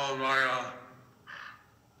followed by a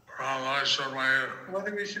Ram Lakshmana way.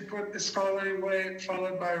 Whether we should put the scholarly way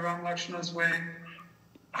followed by Ram Lakshmana's way.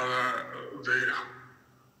 The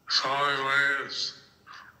scholarly way is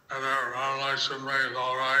better, Ram Lakshmana way is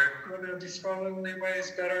all right. Whether the scholarly way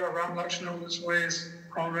is better or Ram Lakshmana's way is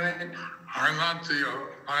all right. I'm not the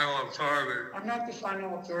final authority. I'm not the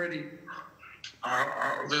final authority.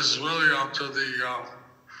 This is really up to the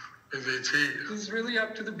BVT. This is really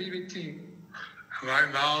up to the BVT. And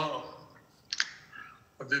right now,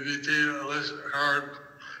 the BVT heard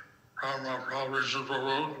from Prabhupada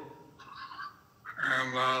Prabhu,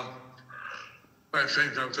 and I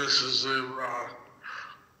think that this is the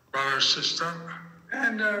better system.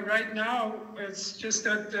 And right now, it's just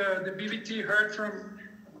that the BVT heard from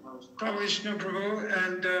Prabhupada Prabhu,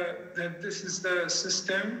 and that this is the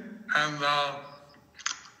system. And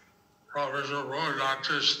Prabhupada Prabhu is not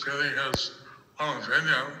just giving his own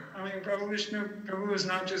opinion. I mean, Prabhupada Prabhu is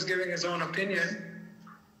not just giving his own opinion.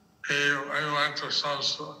 He went to some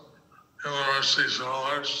university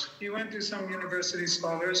scholars. He went to some university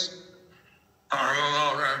scholars. I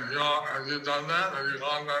don't know, have you done that? Have you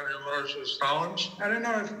gone to university scholars? I don't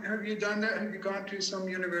know, have you done that? Have you gone to some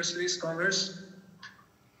university scholars?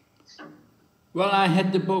 Well, I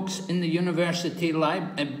had the books in the university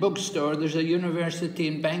bookstore. There's a university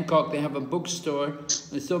in Bangkok, they have a bookstore.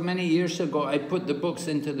 And so many years ago, I put the books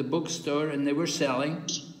into the bookstore and they were selling.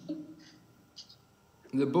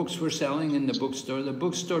 The books were selling in the bookstore. The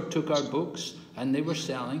bookstore took our books and they were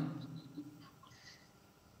selling.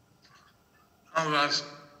 Oh, that's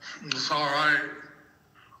all right.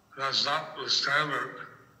 That's not the standard.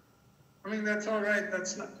 I mean, that's all right.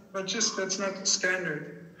 That's not the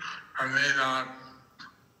standard. I mean,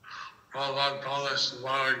 Prabhupada published the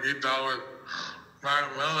Bhagavad Gita with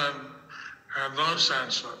Macmillan and no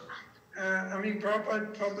Sanskrit. I mean,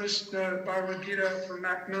 Prabhupada published the Bhagavad Gita from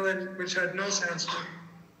Macmillan, which had no Sanskrit.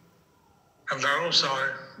 And that was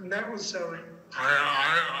selling. And that was selling.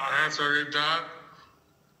 I had to read that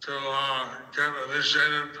to get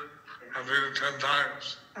initiated. I've read it 10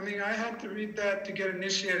 times. I mean, I had to read that to get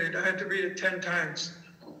initiated. I had to read it 10 times.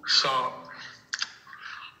 So,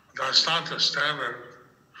 that's not the standard.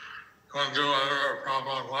 You want to do whatever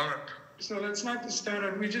Prabhupada wanted. So that's not the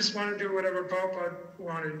standard. We just want to do whatever Prabhupada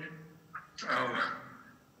wanted.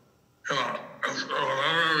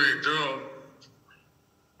 Whatever we do,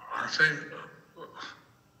 I think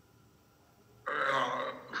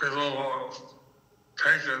people will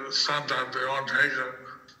take it. It's not that they won't take it.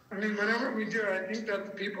 I mean, whatever we do, I think that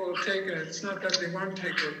the people will take it. It's not that they won't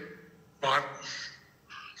take it. But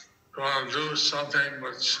you want to do something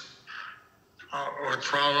which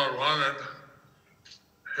Prabhupada wanted.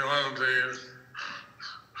 He wanted the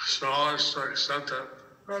scholars to accept it.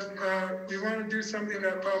 But we want to do something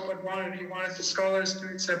that Prabhupada wanted. He wanted the scholars to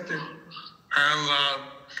accept it. And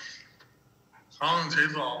common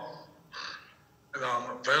people, they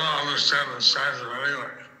don't understand the Sanskrit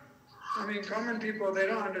anyway. I mean, common people, they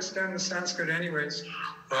don't understand the Sanskrit anyways. They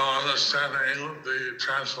don't understand the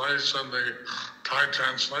translation, the Thai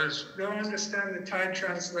translation. They don't understand the Thai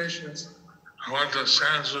translations. What the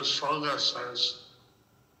Sanskrit sloka says,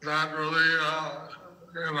 that really,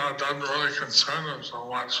 doesn't really concern them so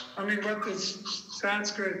much. I mean, what the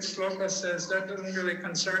Sanskrit sloka says, that doesn't really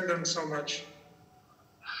concern them so much.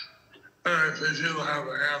 They do have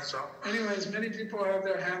their hands up. Anyways, many people have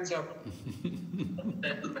their hands up.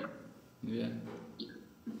 Yeah.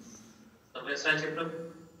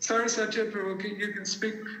 Sorry, Satya Prabhu, you can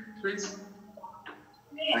speak, please.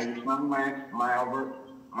 I just want my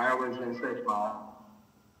observation.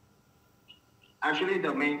 Actually,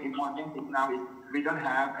 the main important thing now is we don't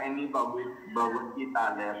have any Bhagavad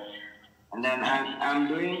Gita left. And then I'm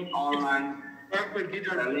doing online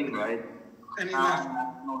selling, right? Any left?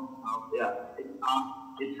 Yeah,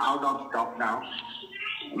 it's out of stock now.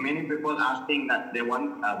 Many people asking that they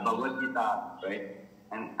want Bhagavad Gita, right?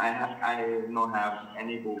 And I don't have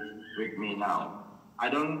any books with me now.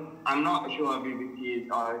 I'm not sure BVT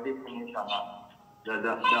is already finished or not.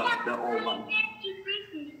 The old one.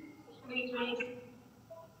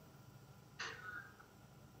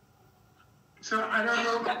 So I don't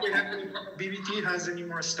know if BVT has any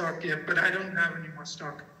more stock yet, but I don't have any more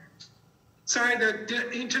stock. Sorry,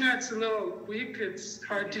 the internet's a little weak. It's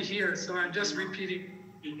hard to hear, so I'm just repeating.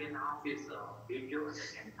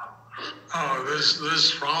 Oh,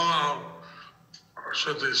 this problem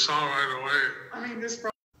should be solved right away. I mean, this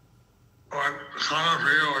problem. What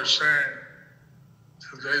Kanapriya was saying,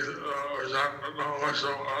 they was that no, what's the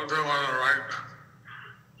other one to write?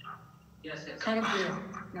 Yes. Kanapriya.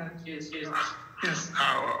 Yes. See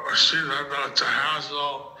that the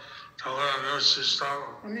hassle to learn a new system.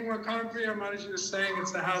 I mean, what Kanapriya Maharaj was saying,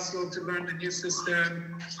 it's a hassle to learn the new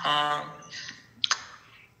system.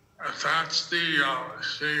 If that's the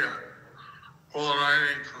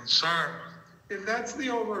overriding concern. If that's the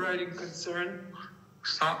overriding concern,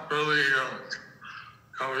 it's not really,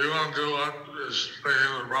 you want to do what is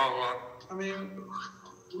pleasing to Prabhupada. I mean,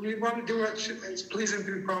 we want to do what is pleasing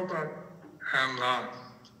to Prabhupada. And,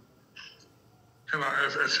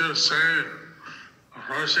 if you say, the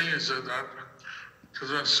first thing is that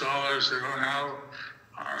different scholars, they don't have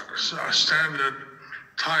a standard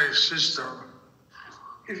Thai system.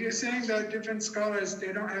 If you're saying that different scholars,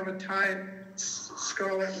 they don't have a Thai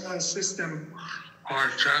scholar system. Or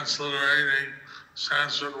transliterating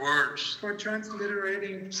Sanskrit words. For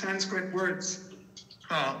transliterating Sanskrit words.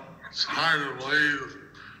 Well, it's hard to believe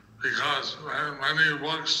because many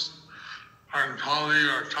books are in Pali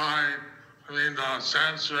or Thai,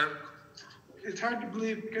 Sanskrit. It's hard to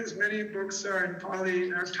believe because many books are in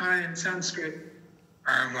Pali or Thai and Sanskrit.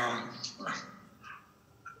 And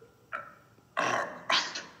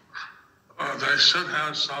they should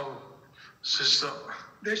have some system.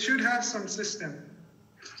 They should have some system.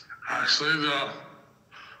 Actually, the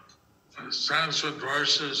Sanskrit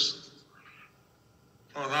verses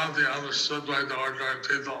will not be understood by the ordinary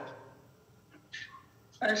people.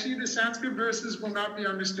 Actually, the Sanskrit verses will not be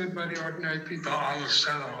understood by the ordinary people. They don't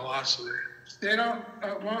understand the philosophy. They won't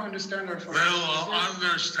understand our philosophy. They will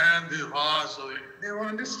understand the philosophy. They will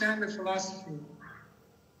understand the philosophy.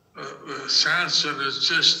 The Sanskrit is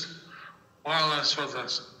just more or less for the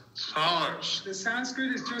scholars. The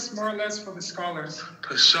Sanskrit is just more or less for the scholars.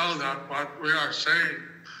 To show that what we are saying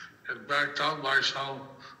is backed up by some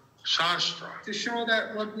Shastra. To show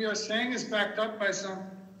that what we are saying is backed up by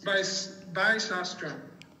Shastra.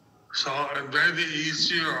 So it may be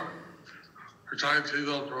easier for Thai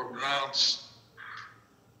people to pronounce.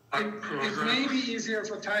 It may be easier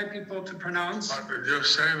for Thai people to pronounce. But you're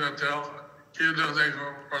saying that even if they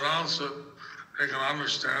can pronounce it, they can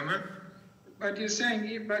understand it. But you're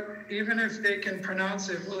saying, but even if they can pronounce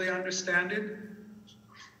it, will they understand it?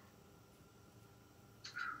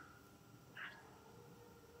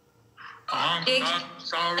 Will they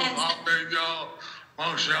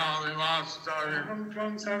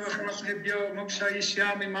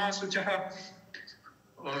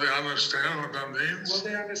understand what that means? Will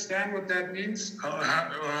they understand what that means?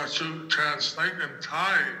 To translate in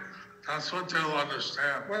Thai, that's what they'll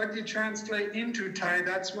understand. What you translate into Thai,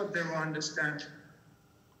 that's what they will understand.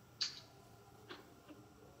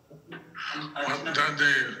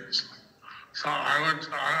 So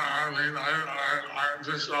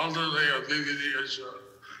this ultimately a BVV issue.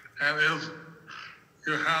 And if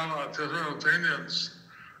you have different opinions,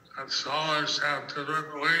 and scholars have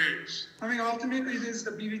different ways. I mean, ultimately, this is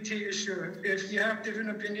the BVT issue. If you have different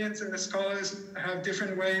opinions and the scholars have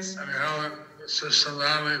different ways, and you have it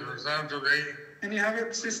systematically presented to me, and you have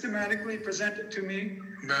it systematically presented to me,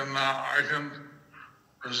 then I can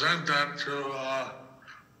present that to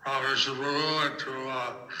Prabhu Vishnu Prabhu and to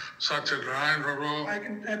Satyanarayan Prabhu. I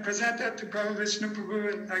can present that to Prabhu Vishnu Prabhu,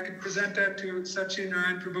 and I can present that to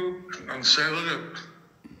Satyanarayan Prabhu. And say, look at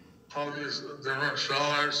all these different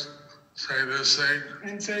scholars say this thing.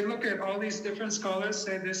 And say, look at all these different scholars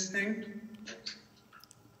say this thing.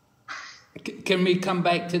 Can we come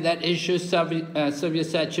back to that issue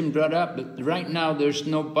Savyasachin brought up? Right now there's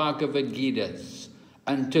no Bhagavad Gitas.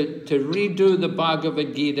 And to redo the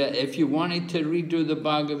Bhagavad Gita, if you wanted to redo the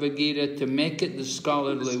Bhagavad Gita to make it the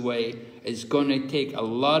scholarly way, it's going to take a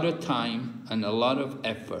lot of time and a lot of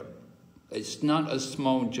effort. It's not a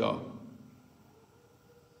small job.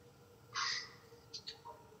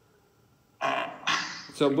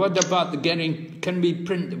 So what about can we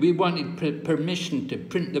print, we wanted permission to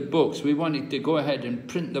print the books. We wanted to go ahead and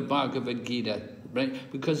print the Bhagavad Gita, right?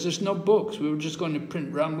 Because there's no books. We were just going to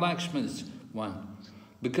print Ram Lakshman's one.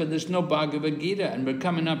 Because there's no Bhagavad Gita, and we're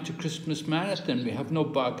coming up to Christmas Marathon. We have no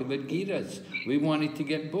Bhagavad Gitas. We wanted to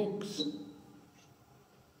get books.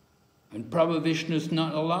 And Prabhu Vishnu's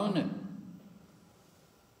not allowing it.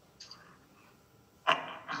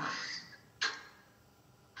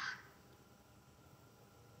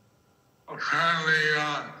 Apparently,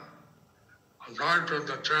 apart from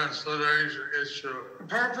the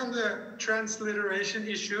transliteration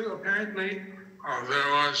issue, apparently,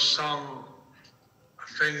 there was some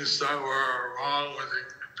things that were wrong with the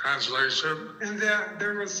translation. And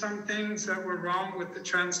there were some things that were wrong with the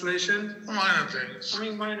translation. Minor things.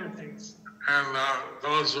 Minor things. And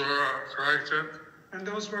those were corrected. And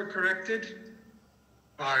those were corrected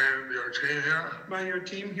by your team here. By your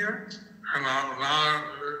team here. And now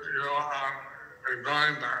you're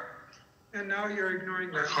ignoring that. And now you're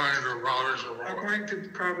ignoring that. According to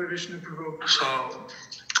Prabhupada Vishnu Prabhu. So,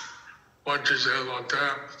 what do you say about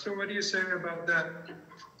that? So what do you say about that?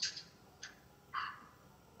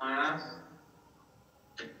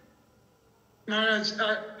 Maharaj,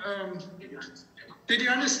 did you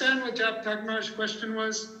understand what Jayapataka Maharaj's question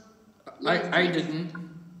was? I didn't.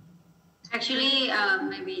 Actually,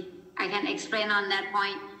 maybe I can explain on that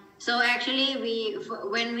point. So actually,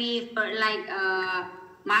 when we like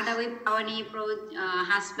Madhavi Pavani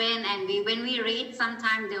husband, and when we read,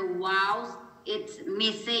 sometimes the vowels it's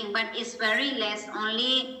missing, but it's very less,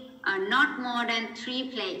 only not more than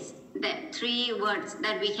 3 places, the 3 words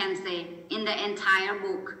that we can say in the entire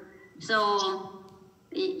book. So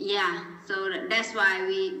yeah, so that's why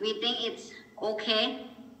we think it's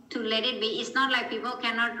okay to let it be. It's not like people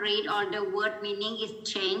cannot read or the word meaning is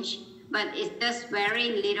changed, but it's just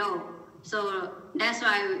very little. So that's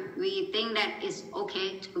why we think that it's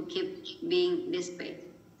okay to keep being this way.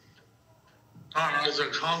 As a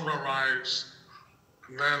compromise,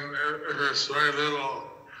 and then if it's very little,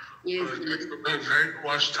 yes. It take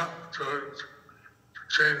much time to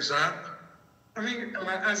change that.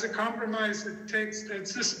 As a compromise,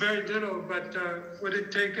 it's just very little, but would it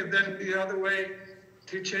take it then the other way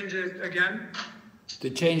to change it again? To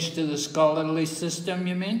change to the scholarly system,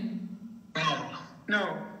 you mean?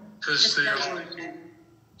 No. Just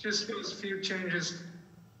those few changes.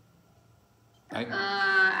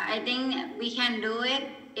 I think we can do it.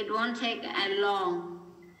 It won't take long.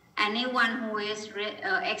 Anyone who is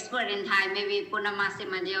expert in Thai, maybe Purnamasi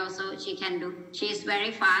Madhya also, she can do. She is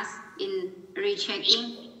very fast in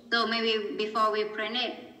rechecking. So maybe before we print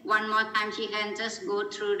it, one more time, she can just go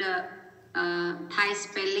through the Thai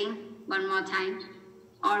spelling one more time.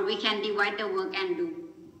 Or we can divide the work and do.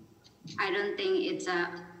 I don't think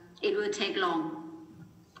it will take long.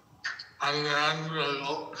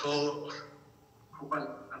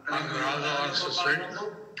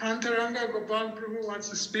 Antaranga Gopal Prabhu wants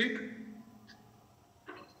to speak.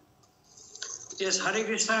 Yes, Hare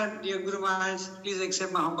Krishna, dear Guru Maharaj, please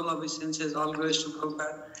accept my humble obeisances. All glories to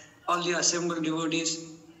Prabhupada, all the assembled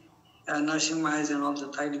devotees, Narasimha Maharaj and all the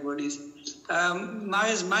Thai devotees.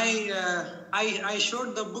 Maharaj, I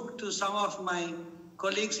showed the book to some of my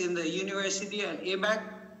colleagues in the university at ABAC.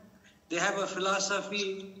 They have a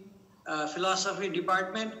philosophy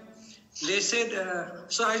department. They said,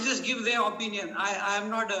 so I just give their opinion. I am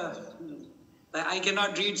not I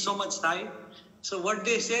cannot read so much Thai. So what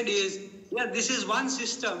they said is, yeah, this is one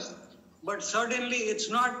system, but certainly it's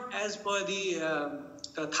not as per the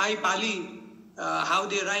Thai Pali, how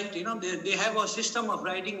they write. They have a system of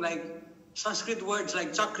writing like Sanskrit words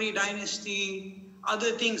like Chakri dynasty,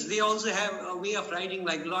 other things. They also have a way of writing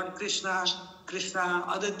like Lord Krishna,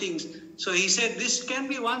 other things. So he said this can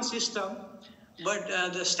be one system, but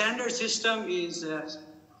the standard system is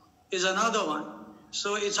another one.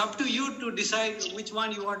 So it's up to you to decide which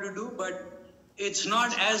one you want to do, but it's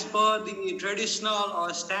not as per the traditional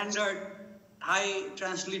or standard Thai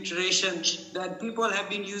transliteration that people have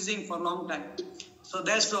been using for a long time. So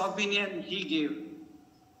that's the opinion he gave.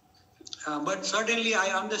 But certainly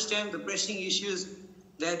I understand the pressing issues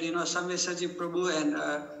that Samya Sajib Prabhu and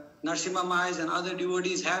Narasimha Maharaj and other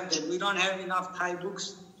devotees have, that we don't have enough Thai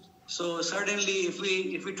books. So certainly if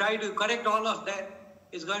we try to correct all of that,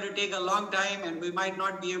 it's going to take a long time, and we might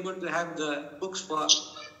not be able to have the books for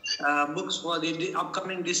the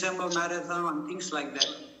upcoming December marathon and things like that.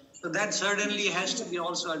 So that certainly has to be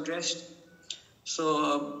also addressed.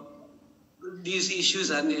 So these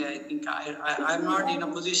issues are there. I think I'm not in a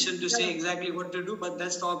position to say exactly what to do, but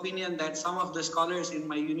that's the opinion that some of the scholars in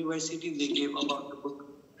my university, they gave about the book.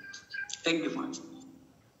 Thank you much.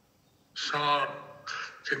 So,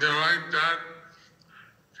 can you write that?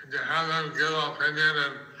 Can you have them give an opinion,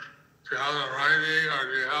 and do you have it writing, or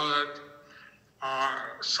do you have it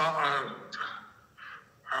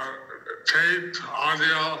taped,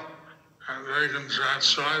 audio, and they can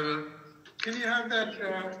transcribe it? Can you have that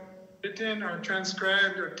written or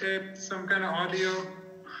transcribed or taped, some kind of audio?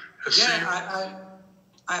 Yeah,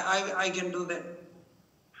 I can do that.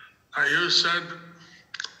 You said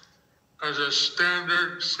there's a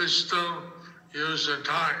standard system used in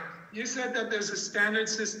Thai. You said that there's a standard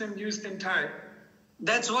system used in Thai.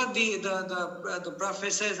 That's what the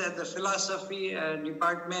professors at the philosophy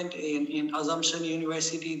department in Assumption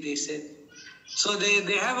University, they said. So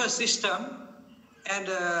they have a system, and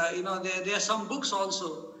there are some books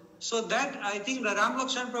also. So that, I think the Ram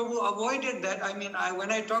Lakshan Prabhu avoided that. I mean,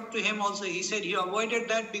 when I talked to him also, he said he avoided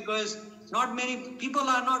that because not many people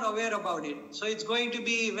are not aware about it. So it's going to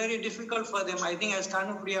be very difficult for them. I think as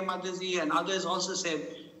Kanupriya Mataji and others also said,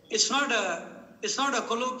 it's not a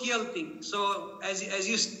colloquial thing. So as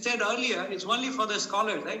you said earlier, it's only for the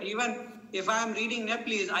scholars, right? Even if I am reading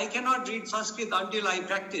Nepalese, I cannot read Sanskrit until I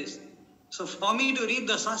practice. So for me to read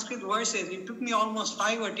the Sanskrit verses, it took me almost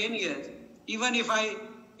 5 or 10 years. Even if I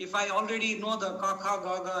already know the Kaka,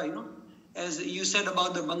 Gaga, as you said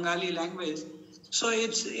about the Bengali language. So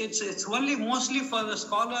it's only mostly for the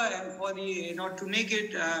scholar and for the, to make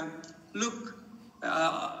it look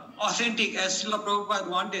authentic as Srila Prabhupada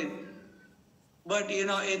wanted. But,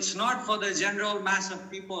 it's not for the general mass of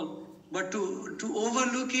people. But to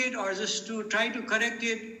overlook it or just to try to correct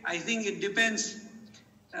it, I think it depends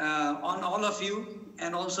on all of you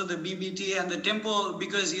and also the BBT and the temple,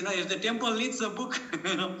 because, if the temple needs a book,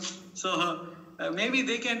 so maybe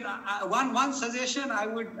they can, one suggestion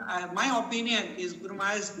my opinion is, Guru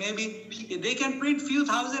Maharaj, maybe if they can print few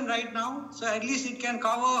thousand right now, so at least it can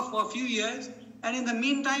cover for a few years, and in the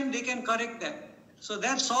meantime, they can correct that. So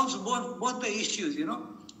that solves both the issues,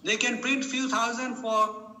 They can print few thousand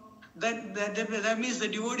for that means the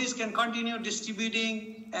devotees can continue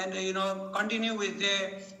distributing and, continue with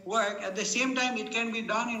their work. At the same time, it can be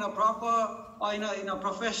done in a proper or in a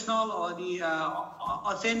professional or the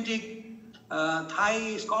authentic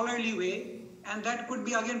Thai scholarly way. And that could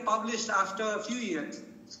be again published after a few years.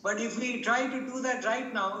 But if we try to do that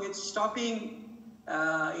right now, it's stopping,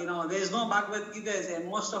 there's no Bhagavad Gita in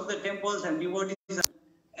most of the temples and devotees.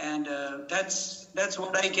 And that's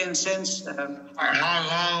what I can sense. How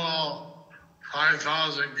long will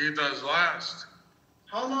 5,000 Gitas last?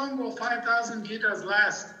 How long will 5,000 Gitas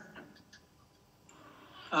last?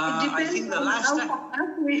 It depends I think the last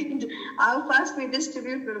how fast we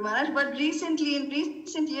distribute, Guru Maharaj. But in recent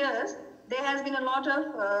years, there has been a lot of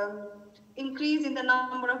increase in the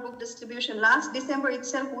number of book distribution. Last December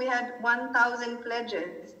itself, we had 1,000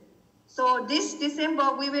 pledges. So this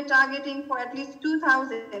December, we were targeting for at least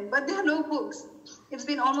 2,000, but there are no books. It's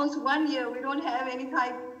been almost 1 year. We don't have any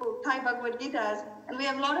Thai Bhagavad Gitas. And we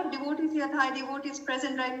have a lot of devotees here, Thai devotees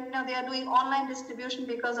present right now. They are doing online distribution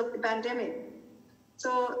because of the pandemic.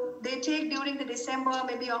 So they take during the December,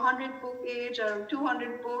 maybe 100 book each or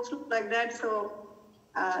 200 books, like that. So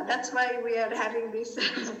that's why we are having this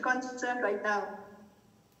concern right now.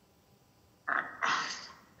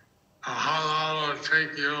 How long will it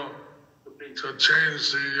take you to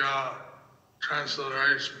change the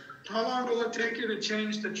transliteration? How long will it take you to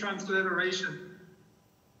change the transliteration?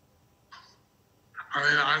 I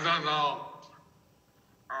mean, I don't know.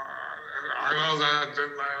 I know that in the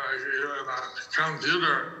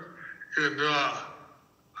computer, you can do a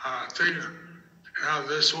thing, have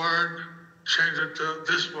this word, change it to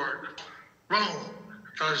this word. Boom,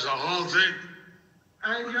 it does the whole thing.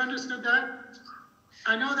 You understood that?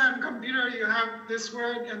 I know that in computer you have this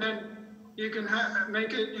word and then you can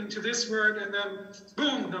make it into this word and then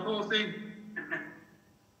boom, the whole thing.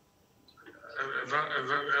 It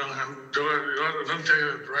doesn't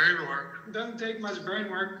take brain work. It doesn't take much brain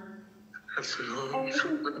work. I think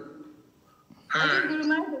Guru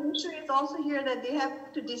Maharaj, the issue is also here that they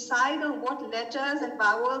have to decide on what letters and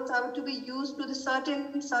vowels are to be used to the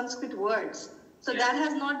certain Sanskrit words. So that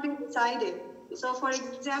has not been decided. So for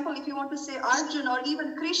example, if you want to say Arjun or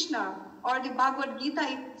even Krishna or the Bhagavad Gita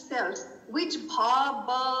itself, which bha,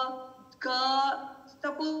 ba, ga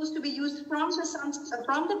supposed to be used from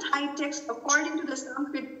the Thai text according to the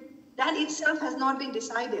Sanskrit, that itself has not been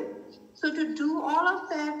decided. So to do all of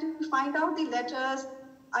that, to find out the letters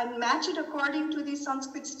and match it according to the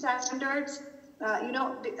Sanskrit standards,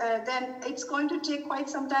 then it's going to take quite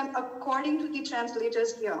some time according to the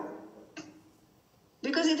translators here.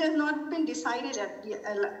 Because it has not been decided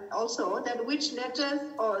also that which letters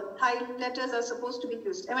or Thai letters are supposed to be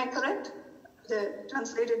used. Am I correct? The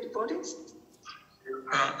translated devotees?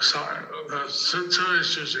 Sorry, there's two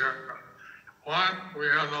issues here. One, we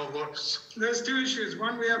have no books. There's two issues.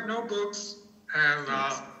 One, we have no books. And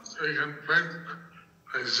we can reprint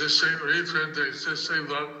the existing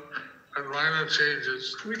book and minor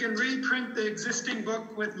changes. We can reprint the existing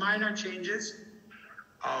book with minor changes.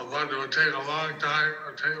 But it would take a long time. It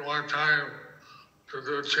would take more time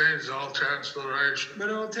to change all transliteration. But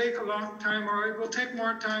it will take a long time, or it will take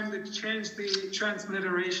more time to change the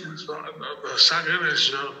transliteration. So the second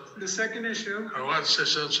issue. The second issue. What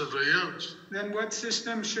system should we use? Then what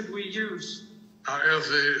system should we use? If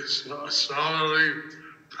the scholarly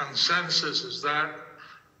consensus is that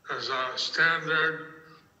there's a standard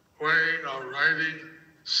way of writing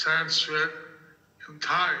Sanskrit in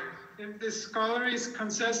Thai. If the scholarly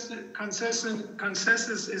consensus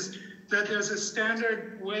is that there's a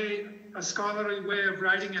standard way, a scholarly way of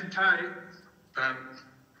writing in Thai, then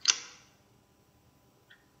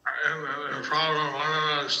the problem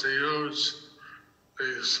wanted us to use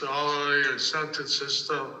the scholarly accepted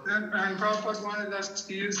system. And Prabhupada wanted us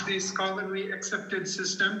to use the scholarly accepted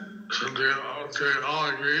system. So do we all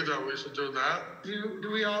agree that we should do that? Do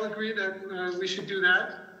we all agree that we should do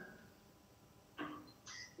that?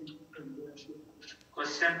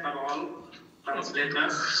 Question for all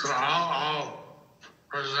translators. So I'll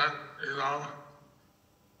present,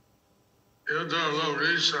 you do a little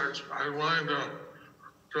research. I'm willing to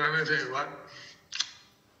do anything, but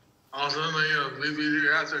ultimately, BVV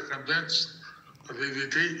has to convince the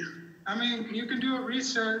BVT. I mean, you can do a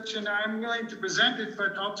research and I'm willing to present it,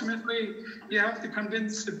 but ultimately you have to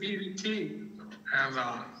convince the BVT. And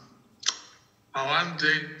one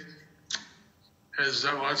thing is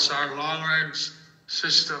that what's our long-range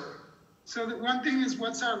system? So the one thing is,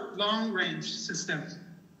 what's our long-range system?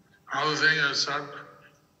 Other thing is that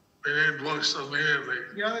we need books immediately.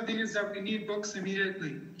 The other thing is that we need books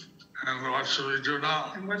immediately. And what should we do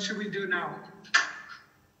now? And what should we do now?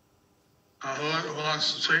 Who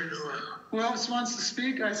wants to speak? Who else wants to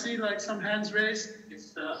speak? I see like some hands raised.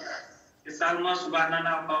 It's almost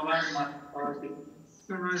 1.5 hours.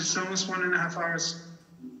 It's almost 1.5 hours.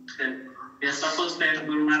 We're supposed to end,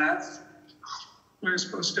 Guru Maharaj. We're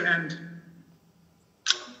supposed to end.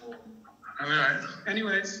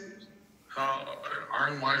 Anyways.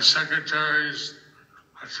 My secretaries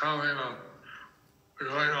are telling me we're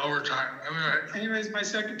going overtime. Anyways, my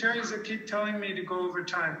secretaries keep telling me to go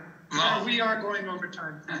overtime. No. We are going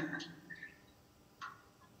overtime.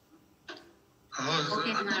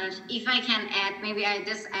 Okay, Maharaj, if I can add, maybe I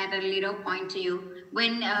just add a little point to you.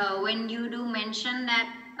 When you do mention that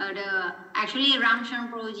actually Ramchandra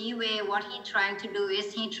Prabhuji, what he trying to do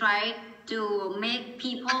is he tried to make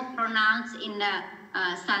people pronounce in the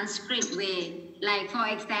Sanskrit way. Like for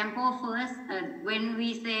example, first when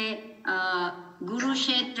we say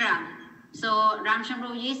Gurushetra, so Ramchandra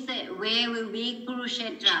Prabhuji's way will be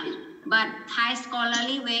Gurushetra, but Thai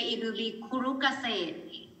scholarly way it will be Kurupraset.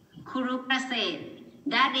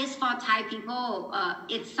 That is for Thai people.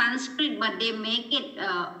 It's Sanskrit, but they make it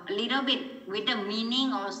a little bit with a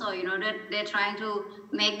meaning also. That they're trying to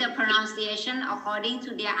make the pronunciation according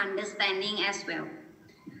to their understanding as well.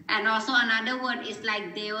 And also another word is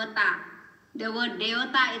like Devata. The word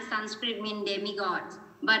Devata in Sanskrit means demigod.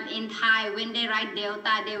 But in Thai, when they write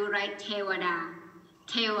Devata, they will write Tevada,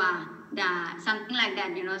 Tevada, something like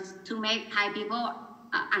that, to make Thai people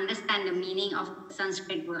understand the meaning of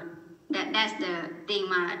Sanskrit word. That's the thing,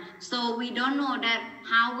 Maharaj. So we don't know that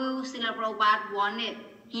how will Srila Prabhupada want it.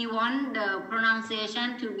 He want the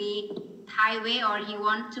pronunciation to be Thai way, or he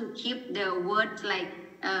want to keep the words like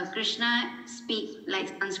Krishna speak like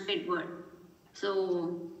Sanskrit word.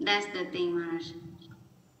 So that's the thing, Maharaj.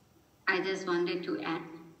 I just wanted to add.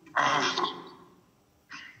 I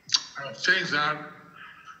think that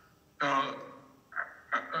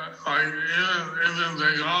even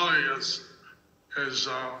Bengali is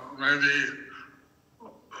maybe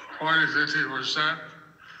 40-50%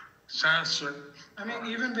 Sanskrit. I mean,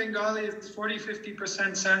 even Bengali is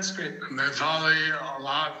 40-50% Sanskrit. Nepali, a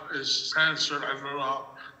lot is Sanskrit. I don't know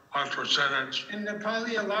what percentage. In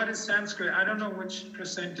Nepali, a lot is Sanskrit. I don't know which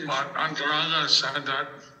percentage. But Antaranga said that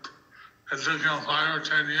it took him 5 or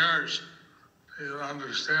 10 years to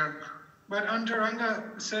understand. But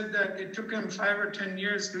Antaranga said that it took him 5 or 10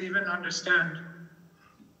 years to even understand.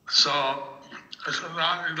 So it's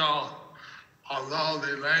not, although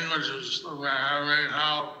the languages we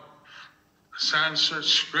have Sanskrit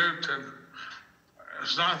script, and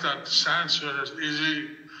it's not that Sanskrit is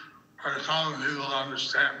easy for common people to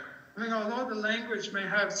understand. I mean, although the language may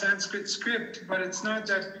have Sanskrit script, but it's not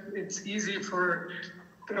that it's easy for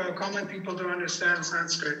common people to understand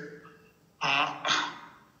Sanskrit.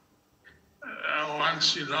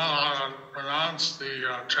 Once you know how to pronounce the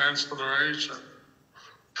transliteration,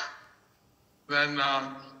 then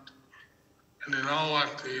and you know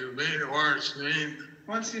what the words mean.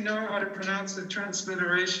 Once you know how to pronounce the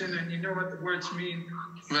transliteration and you know what the words mean,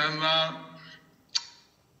 then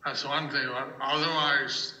that's one thing. But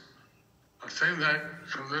otherwise, the thing that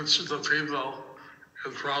convinces the people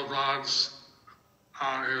his Prabhupada's,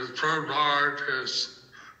 his third part, his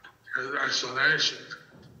explanation.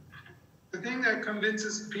 The thing that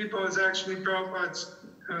convinces people is actually Prabhupada's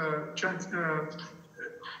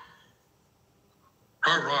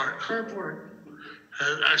purport.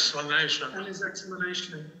 His explanation. And his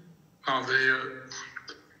explanation. Of the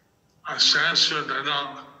Sanskrit, that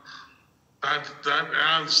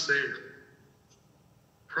adds the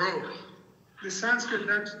proof. The Sanskrit,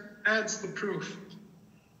 that adds the proof.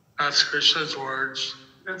 That's Krishna's words.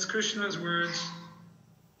 That's Krishna's words.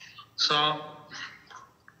 So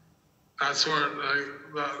that's where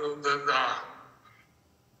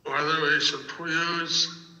whether we should use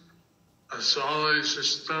a scholarly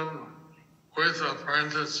system with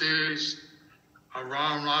parentheses, a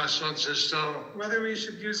Ram Lakshman system. Whether we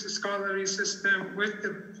should use a scholarly system with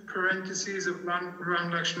the parentheses of Ram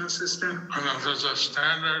Lakshman system. And if there's a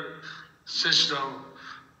standard system,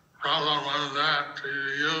 Prabhupada wanted that to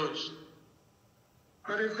use.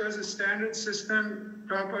 But if there's a standard system,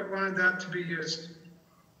 Prabhupada wanted that to be used.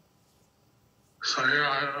 So here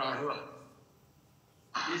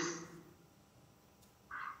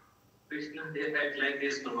Krishna, they write like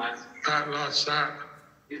this, Kumar. What's that?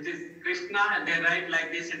 It is Krishna, and they write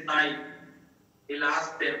like this in Thai. He'll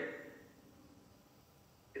ask them.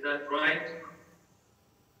 Is that right?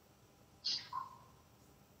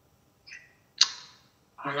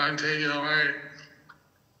 Well, I'm taking away.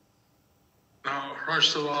 Now,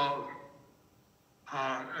 first of all,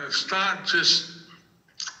 it's not just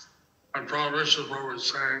what Prabhupada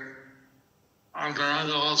was saying.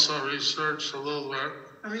 Antaranga also researched a little bit.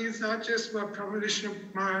 I mean, it's not just what Prabhupada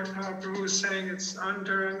Prabhu was saying, it's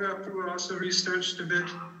Antaranga Prabhu also researched a bit.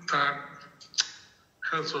 That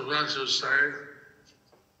his professors say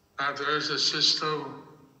that there is a system,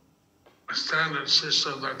 a standard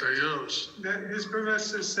system that they use. That his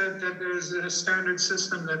professor said that there is a standard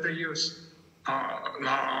system that they use.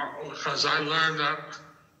 Now, because I learned that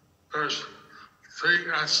there's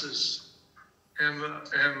 3 S's in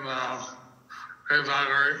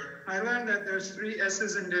Devanagari. I learned that there's 3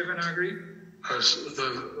 S's in Devanagari.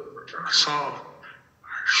 Sha,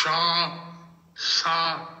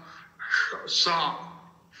 Sa, Sa.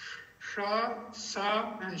 Sha,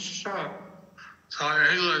 Sa, and Sha. So in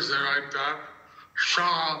English they write that.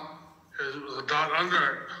 Sha is the dot under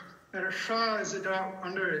it. That a Sha is a dot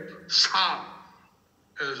under it. Sa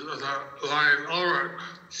is the line over it.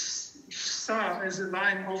 Sa is a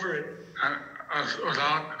line over it. And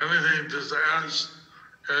without anything, just the S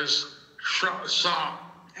is Sa.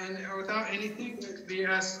 And without anything, the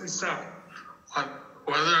S is Sa. But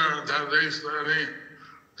whether that makes any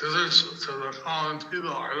difference to the common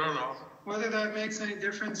people, I don't know. Whether that makes any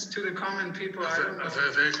difference to the common people, I don't know. If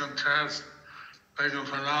they can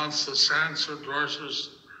pronounce the Sanskrit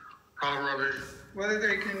verses properly. Whether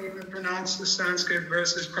they can even pronounce the Sanskrit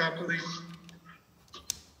verses properly.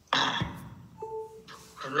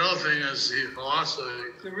 The real thing is the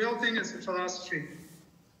philosophy. The real thing is the philosophy.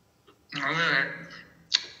 Okay.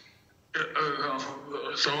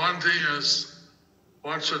 So one thing is,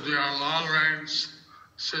 what should be our long-range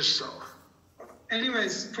system?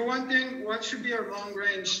 Anyways, for one thing, what should be our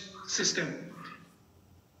long-range system?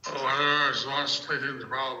 Whatever is most pleasing to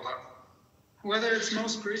Prabhupada. Whether it's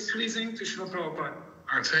most pleasing to Srila Prabhupada.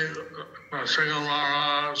 I think Single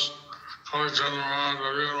Maharaj, Kavichandra Maharaj,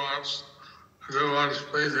 everyone wants to do what's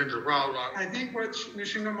pleasing to Prabhupada. I think what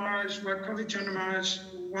Nishinga Maharaj, what Kavichandra Maharaj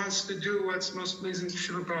wants to do what's most pleasing to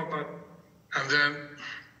Srila Prabhupada. And then,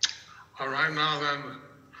 right now then,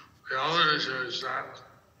 the other issue is that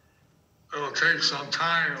it will take some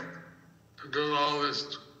time to do all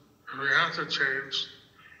this. We have to change.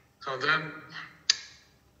 So then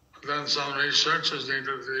some researchers need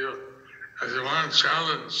to do, if you want to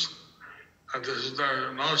challenge that there's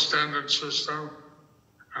no standard system,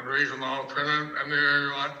 and we can all print it anywhere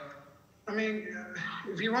you want. I mean,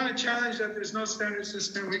 if you want to challenge that there's no standard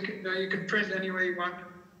system, you can print any way you want.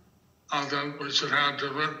 And then we should have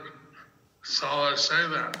different scholars say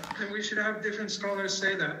that. And we should have different scholars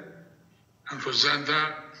say that. And present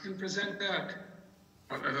that. And present that.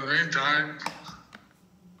 But in the meantime,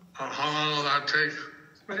 how long will that take?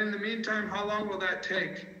 But in the meantime, how long will that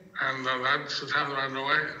take? And that should happen right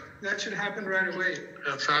away. That should happen right away.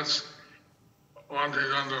 If that's one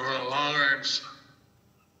thing under a long range.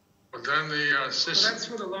 But then the system. Well, that's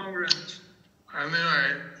for the long range.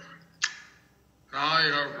 Anyway, now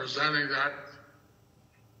you're presenting that.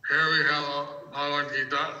 Here we have Bhagavad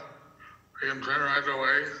Gita. We can print right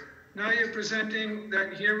away. Now you're presenting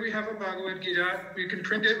that here we have a Bhagavad Gita. We can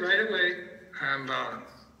print it right away. And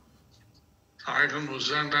I can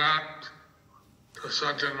present that to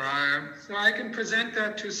Satyanarayan. So I can present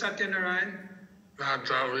that to Satyanarayan.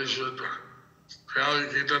 That we should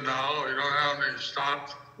have Gita now. We don't have any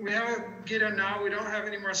stock. We have a Gita now. We don't have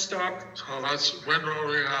any more stock. So let's print what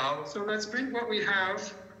we have. So let's print what we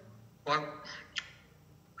have. But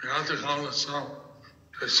we have to come to some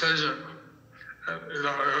decision. You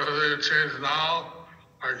know, if they change now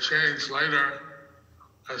or change later,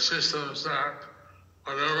 the system is that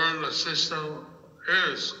whatever the system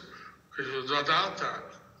is, we should adopt that.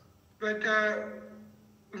 But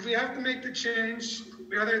if we have to make the change,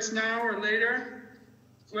 whether it's now or later,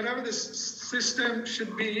 whatever the system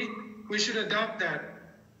should be, we should adopt that.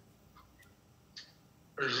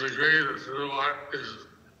 We should agree to do what is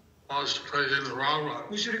most pleasing to Rama.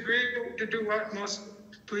 We should agree to do what most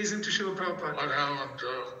pleasing to Srila Prabhupada. What happened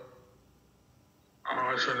to,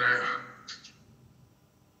 what's her name?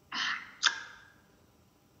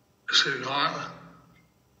 Is she gone?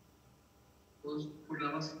 Who's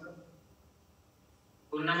Purnamasi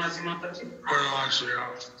Mataji? Purnamasi,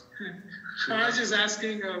 yeah. I was just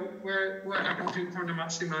asking what happened to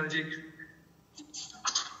Purnamasi Mataji.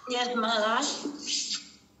 Yes, Maharaj.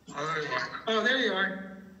 Oh, there you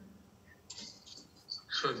are.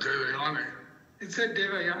 So Devayani. It said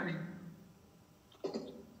Devayani.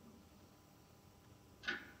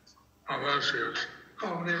 Oh, there she is.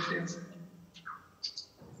 Oh, there she is.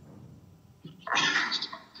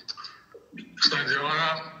 So do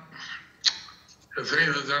you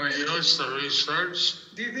think there's any use to research?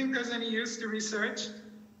 Do you think there's any use to research?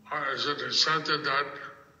 Or is it accepted that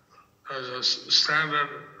there's a standard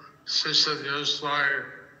system used by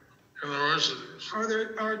universities?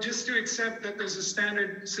 Or just to accept that there's a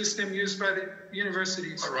standard system used by the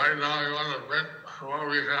universities? But right now you want to print what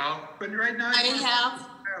we have? But right now I have.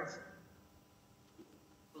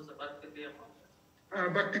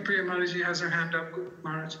 Bhakti Priya Mataji has her hand up,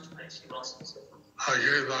 Maharaj.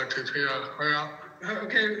 Okay, Bhakti Priya, hurry up.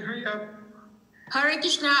 Okay, hurry up. Hare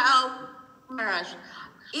Krishna, Maharaj.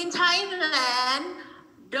 In Thailand,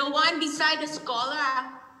 the one beside the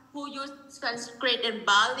scholar who use Sanskrit and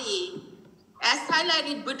Bali, as Thailand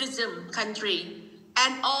is Buddhism country,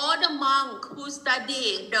 and all the monks who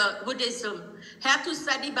study the Buddhism have to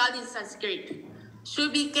study Bali and Sanskrit.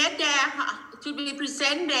 Should we get there, should we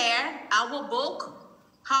present there our book,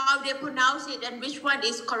 how they pronounce it and which one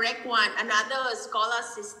is correct one, another scholar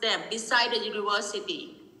system beside the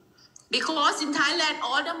university. Because in Thailand,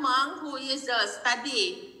 all the monks who is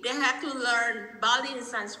study, they have to learn Bali and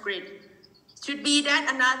Sanskrit. Should be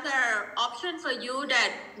that another option for you,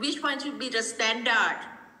 that which one should be the standard?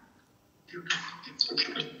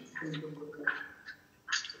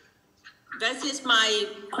 That is my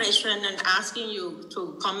question and asking you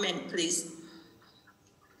to comment, please.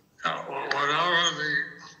 Whatever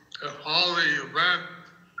if all the men,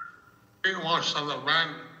 I think most of the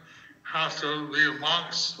men have to be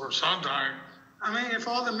monks for some time. I mean, if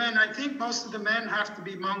all the men, I think most of the men have to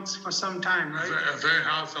be monks for some time, right? If they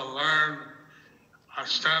have to learn a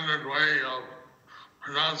standard way of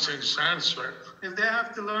pronouncing Sanskrit. If they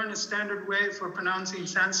have to learn a standard way for pronouncing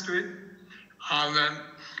Sanskrit. Then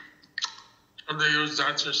should they use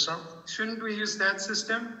that system? Shouldn't we use that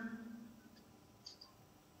system?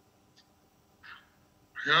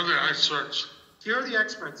 You're the experts. You're the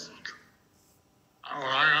experts. What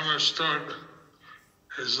I understood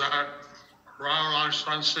is that Ram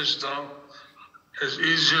Lakshman system is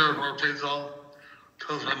easier for people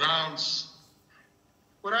to pronounce.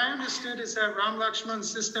 What I understood is that Ram Lakshman's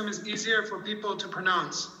system is easier for people to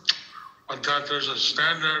pronounce. But that there's a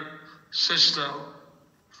standard system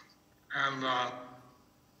and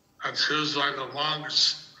that's used by the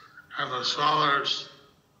monks and the scholars.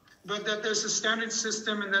 But that there's a standard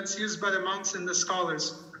system and that's used by the monks and the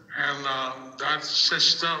scholars. And that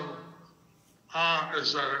system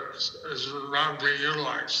is not being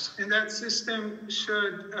utilized. And that system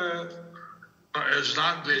should is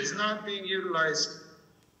not being utilized.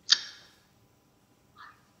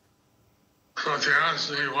 So if you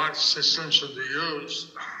ask me what system should be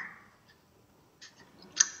used,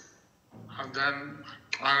 and then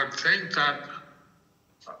I would think that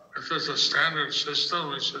if there's a standard system,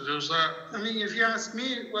 we should use that. I mean, if you ask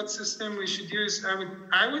me what system we should use,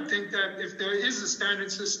 I would think that if there is a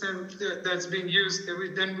standard system that's being used,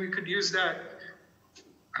 then we could use that.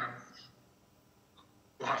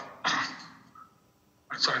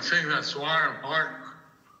 So I think that's more important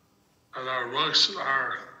that our books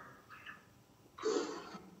are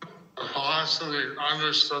philosophy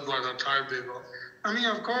understood by the Thai people. I mean,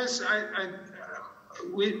 of course,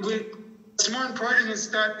 what's more important is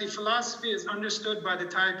that the philosophy is understood by the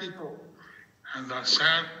Thai people. And the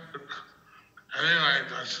Sanskrit anyway,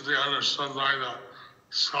 that should be understood by the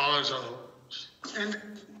scholars of And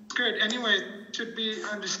good. Anyway, it should be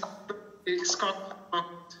understood by the scholars.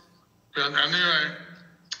 And anyway,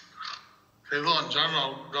 people in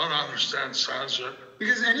general don't understand Sanskrit.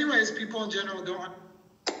 Because anyways, people in general don't.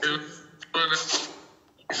 And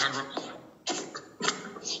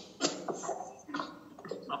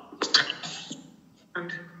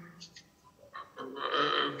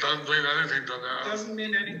doesn't mean anything to them. doesn't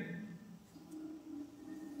mean anything.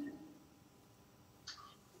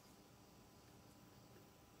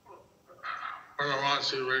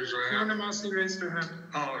 Purnamasi raised her hand. Purnamasi raised her hand.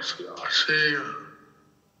 Oh, she.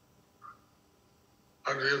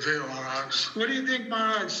 What do you think, Maharaj? What do you think,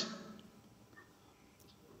 Maharaj?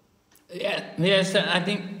 Yeah, yes, I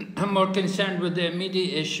think I'm more concerned with the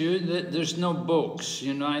immediate issue that there's no books.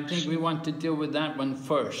 You know, I think we want to deal with that one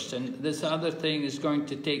first. And this other thing is going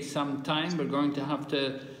to take some time. We're going to have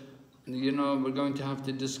to, you know, we're going to have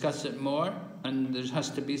to discuss it more. And there has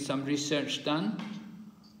to be some research done.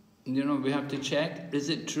 You know, we have to check, is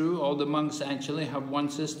it true all the monks actually have one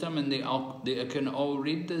system and they can all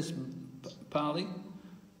read this Pali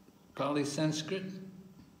Sanskrit?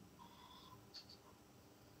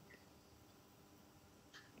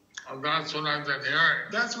 That's what I've been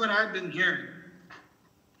hearing. That's what I've been hearing.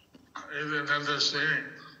 Even in this meeting.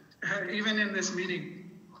 Even in this meeting.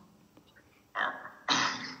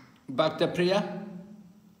 Bhakti Priya?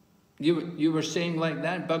 You were saying like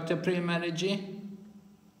that, Bhakti Priya Maharaji?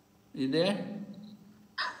 You there?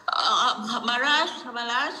 Maharaj,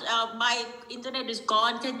 my internet is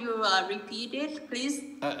gone. Can you repeat it, please?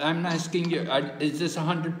 I'm asking you, is this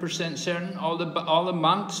 100% certain? All the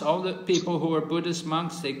monks, all the people who are Buddhist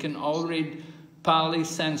monks, they can all read Pali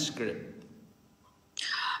Sanskrit?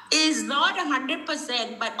 It's not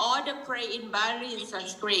 100%, but all the pray in Bali and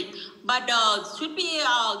Sanskrit. But should be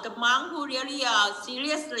the monk who really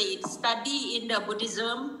seriously study in the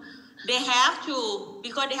Buddhism. They have to,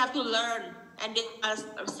 because they have to learn, and they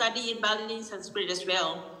study in Bali and Sanskrit as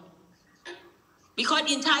well.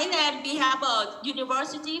 Because in Thailand, we have a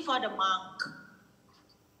university for the monk.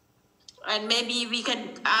 And maybe we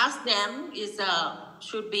can ask them,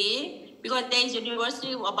 should be, because there is a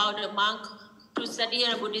university about the monk to study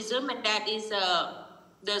Buddhism, and that is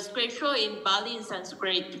the scripture in Bali and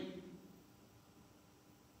Sanskrit.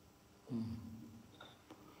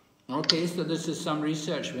 Okay, so this is some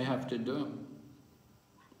research we have to do.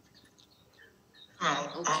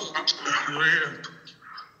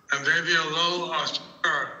 And maybe a little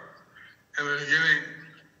in the beginning,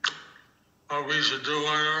 what we should do,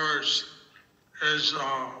 whatever is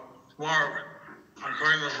more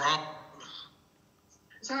according to Brahma.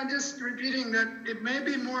 So I'm just repeating that it may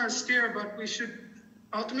be more austere, but we should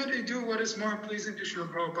ultimately do what is more pleasing to Srila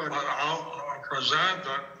Prabhupada. But I'll present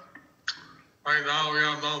that right now we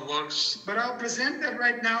have no books. But I'll present that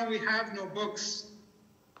right now we have no books.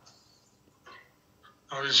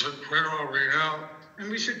 And we should print what we have.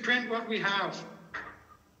 And we should print what we have.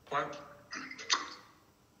 But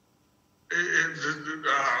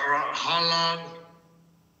how long,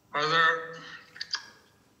 whether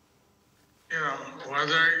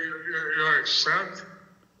you accept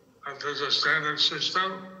that there's a standard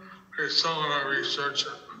system, you still want to research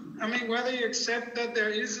it. I mean, whether you accept that there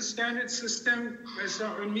is a standard system,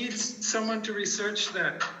 it needs someone to research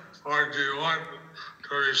that. Or do you want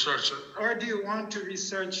to research it? Or do you want to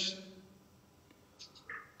research?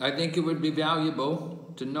 I think it would be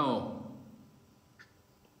valuable to know.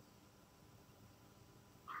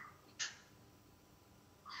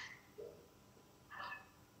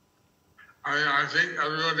 I think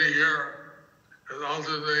everybody here is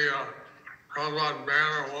ultimately a Prabhupada man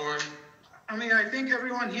or woman. I mean, I think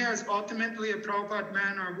everyone here is ultimately a Prabhupada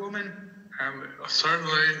man or woman. And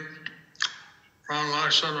certainly, Ram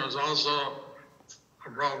Lakshman is also a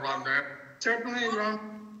Prabhupada man. Certainly,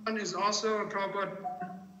 Ram is also a Prabhupada.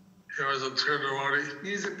 He was a pure devotee.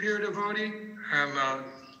 He's a pure devotee. And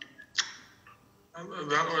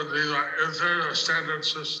that would be like, is there a standard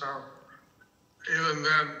system? Even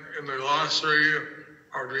then, in the glossary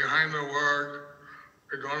or behind the word,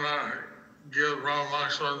 we're going to give Ram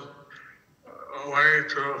Lakshman a way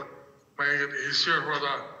to make it easier for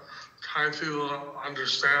the Thai people to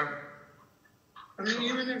understand. I mean,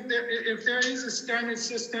 even if there is a standard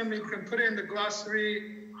system, you can put it in the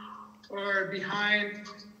glossary or behind.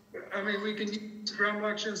 I mean, we can use Ram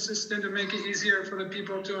Lakshman's system to make it easier for the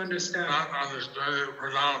people to understand. Not understand,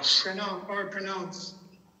 pronounce. Pronounce.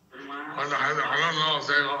 I don't know if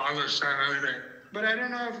they will understand anything. But I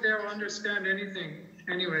don't know if they'll understand anything.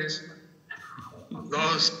 Anyways.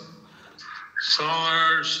 Those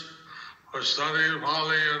scholars who study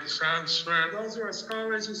Pali and Sanskrit. Those who are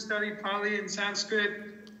scholars who study Pali and Sanskrit.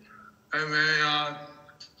 And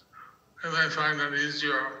they may find it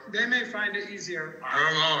easier. They may find it easier. I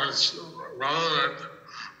don't know if it's relevant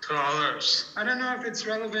to others. I don't know if it's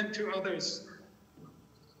relevant to others.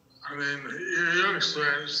 I mean, you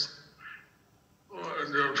experienced,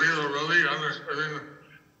 do people really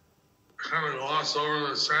kind of gloss over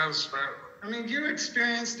the Sanskrit? I mean, you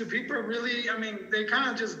experience, do people really, I mean, they kind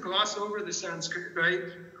of just gloss over the Sanskrit, right?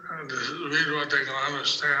 And just read what they can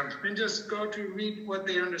understand. And just go to read what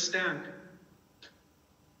they understand.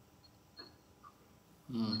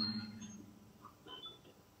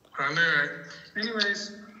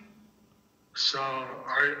 Anyways, so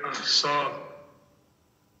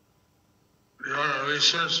you want to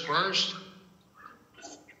research first?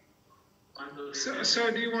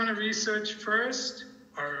 So do you want to research first?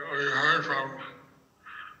 Or you heard from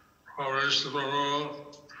Vishnu Prabhu,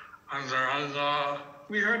 Antaranga.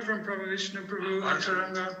 We heard from Prabhu Vishnu Prabhu,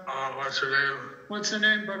 Antaranga. What's her name? What's her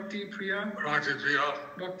name? Bhakti Priya. Bhakti Priya.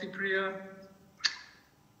 Bhakti Priya.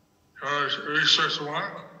 You want to research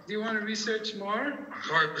more? Do you want to research more? Of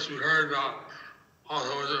course, we heard, who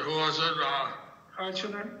was it?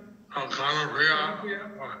 Archana. Kana Priya.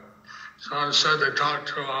 Someone said they talked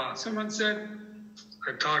to, someone said,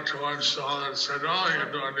 they talked to one scholar and said, oh, you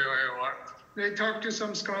can do it any way you want. They talked to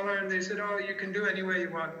some scholar and they said, oh, you can do any way you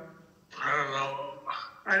want. I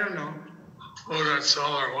don't know who that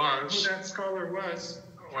scholar was.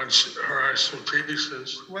 What's her expertise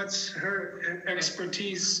is. What's her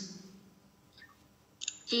expertise?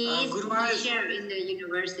 She is teacher in the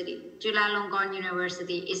university. Chulalongkorn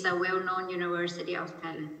University is a well-known university of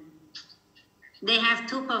Thailand. They have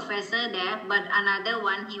 2 professors there, but another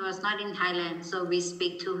one, he was not in Thailand, so we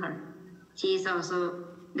speak to her. She is also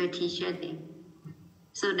the teacher there.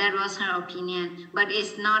 So that was her opinion. But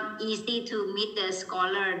it's not easy to meet the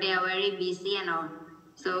scholar. They are very busy and all.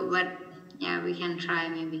 So, but yeah, we can try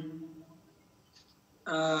maybe.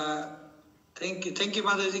 Thank you,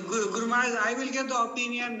 Mataji. Guru Maharaj, I will get the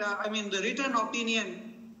opinion, the written opinion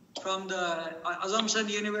from the Assumption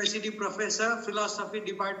University professor, philosophy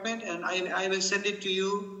department, and I will send it to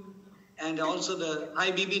you, and also the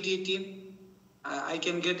IBBT team. I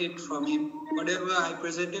can get it from him. Whatever I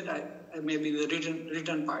presented, maybe the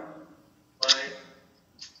written part. Right.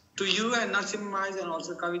 To you and Narasimha Maharaj and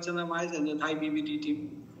also Kavichandra Maharaj and the IBBT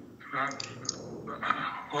team. On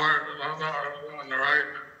the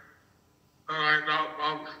right.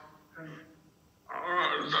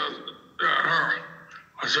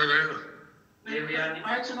 What's her name?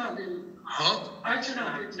 Archana did. Huh?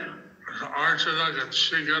 Archana did. Archana, can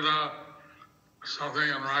she get something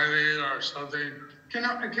in writing or something? Can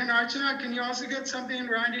Archana, can you also get something in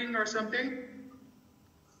writing or something?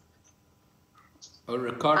 Or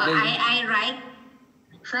recording? I write.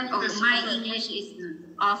 From my English is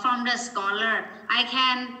from the scholar. I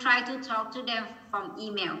can try to talk to them from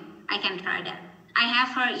email. I can try that. I have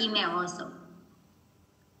her email also.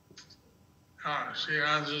 She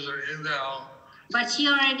answers an email. But she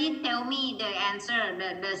already tell me the answer,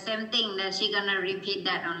 the same thing, that she gonna repeat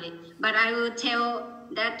that only. But I will tell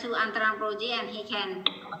that to Antaram Proji and he can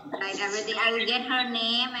write everything. I will get her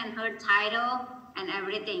name and her title and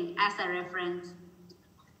everything as a reference.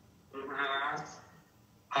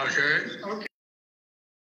 Okay.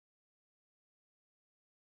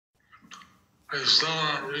 I still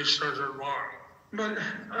want to research it more. But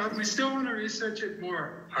we still want to research it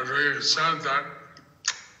more. As we said that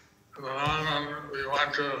in the long run, we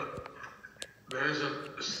want to, there's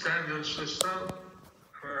a standard system.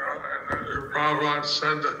 Prabhupada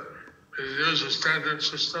said that we use a standard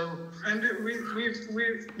system. And we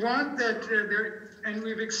want that and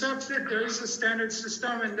we've accepted there is a standard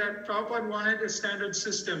system and that Prabhupada wanted a standard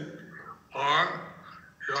system. Or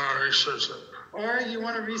you want to research it. Or you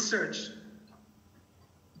want to research.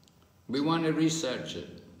 We want to research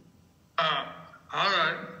it. All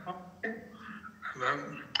right. And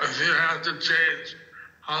then if you have to change,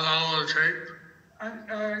 how long will it take?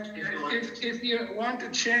 If you want to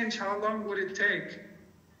change, how long would it take?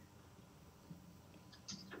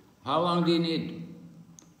 How long do you need?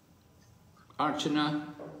 Archana?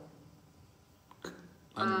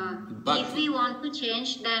 If we want to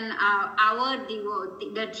change, then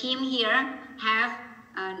the team here have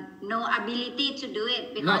no ability to do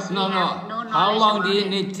it because we have no knowledge. How long do you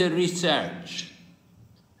need to research?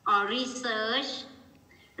 Or research,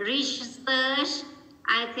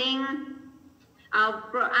 I think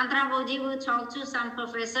Antara Boji will talk to some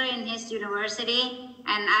professor in his university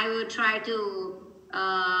and I will try to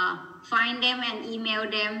find them and email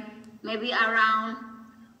them maybe around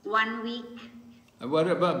 1 week. What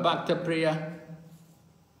about Bhakti Priya?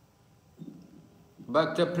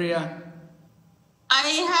 Bhakti Priya? I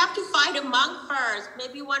have to find a monk first,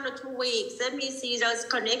 maybe 1 or 2 weeks. Let me see those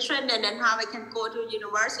connection and then how I can go to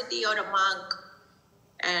university or the monk.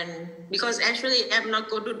 And because actually I'm not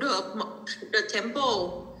going to the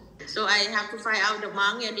temple, so I have to find out the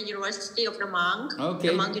monk and the university of the monk. Okay.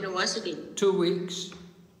 The monk university. 2 weeks.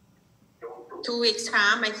 2 weeks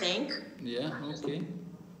time, I think. Yeah. Okay.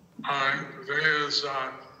 Today is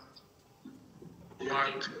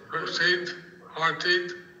what, 15th,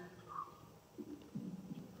 14th?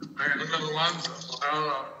 End of the month,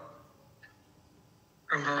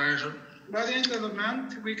 information. By the end of the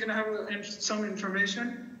month, we can have some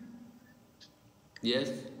information.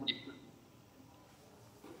 Yes.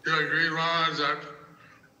 You agree, Ron, that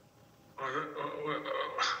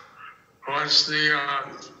what's the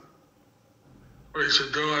we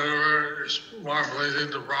should do whatever is more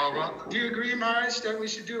pleasing to Prabhupada? Do you agree, Maharaj, that we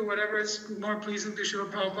should do whatever is more pleasing to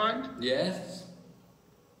Srila Prabhupada? Yes.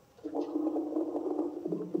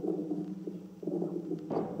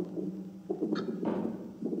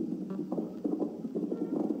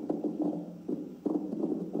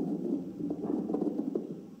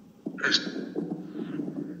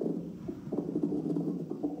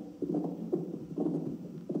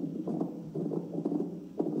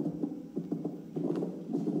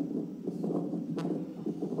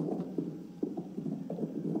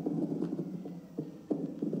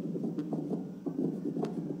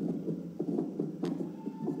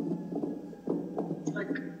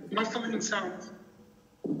 Muffling sound.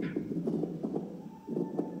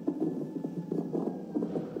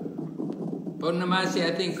 Purnamasi,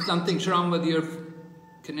 I think something's wrong with your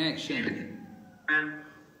connection.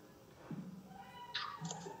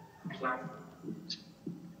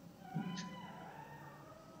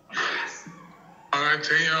 I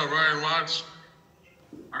thank you very much.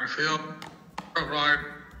 I feel like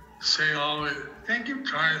seeing all the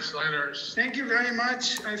translators. Thank you very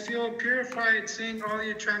much. I feel purified seeing all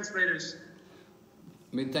your translators.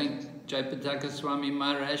 We thank Jayapataka Swami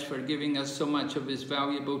Maharaj for giving us so much of his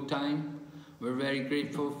valuable time. We're very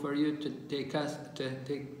grateful for you to take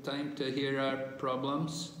time to hear our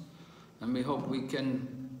problems, and we hope we can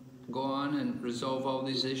go on and resolve all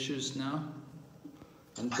these issues now.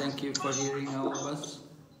 And thank you for hearing all of us.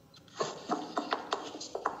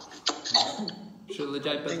 Srila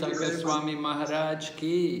Jayapataka Swami Maharaj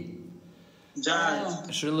ki. Jai.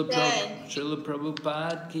 Srila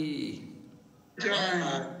Prabhupada ki.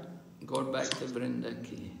 Jai. Go back to Vrinda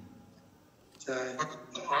ki. Where's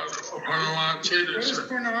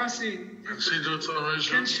Purnamasi?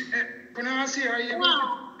 Purnamasi, are you able to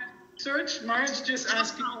search? Maharaj just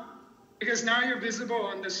asking, because now you're visible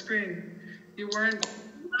on the screen. You weren't.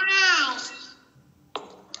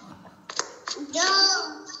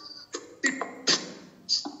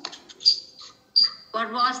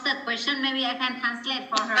 What was the question? Maybe I can translate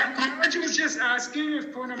for her. Maharaj was just asking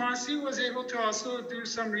if Purnamasi was able to also do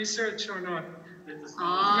some research or not.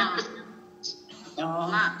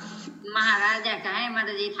 Maharaj อยากจะให้มา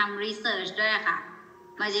ดีทำ research ด้วยค่ะ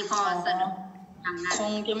มาดีพอสะดวกทำงาน ค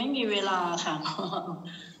งจะไม่มีเวลาค่ะ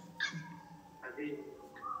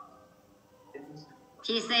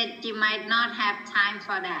She said she might not have time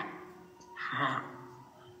for that.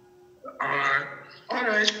 All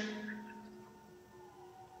right.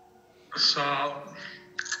 So,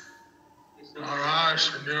 Maharaj,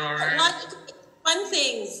 you already...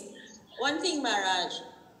 One thing, Maharaj.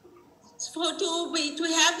 To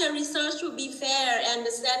have the research to be fair and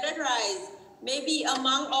standardized, maybe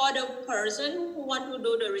among all the person who want to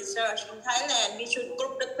do the research in Thailand, we should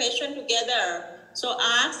group the question together. So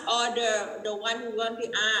ask all the one who want to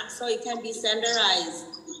ask, so it can be standardized.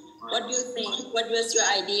 What do you think? What was your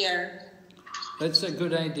idea? That's a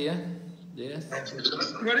good idea. Yes.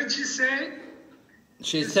 What did she say?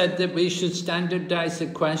 She said that we should standardize the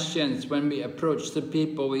questions when we approach the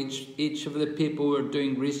people. Each of the people who are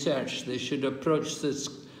doing research, they should approach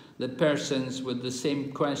the persons with the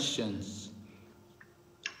same questions.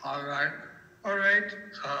 All right. All right.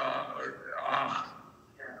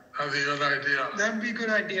 That'd be a good idea. That'd be a good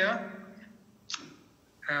idea.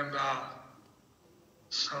 And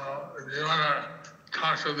so if you want to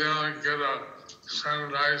talk to them and get a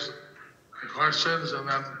standardized questions and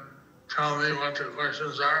then tell me what the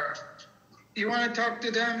questions are. You want to talk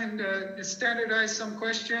to them and standardize some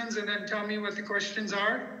questions and then tell me what the questions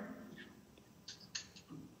are?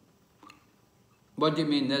 What do you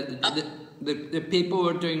mean? The people who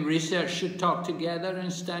are doing research should talk together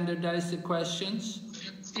and standardize the questions?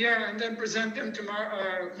 Yeah, and then present them to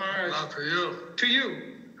Maharaj. Not to you. To you.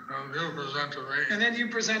 And you present to me. And then you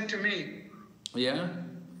present to me. Yeah,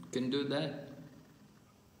 can do that.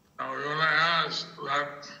 Now we want to ask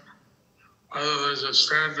that whether there's a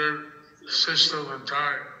standard system in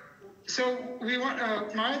Thai. So we want,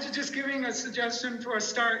 Maharaj is just giving a suggestion for a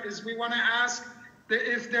start, is we want to ask that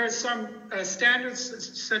if there's some standard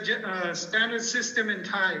system in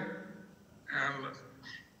Thai. And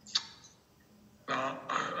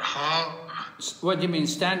how? What do you mean,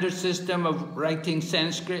 standard system of writing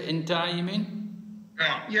Sanskrit in Thai, you mean?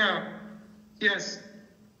 Yeah. Yeah, yes.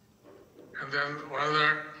 And then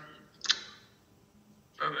whether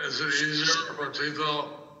is it easier for people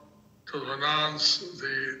to pronounce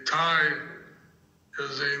the Thai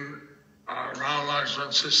using Ram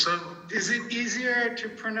Lakshman system? Is it easier to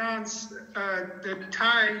pronounce the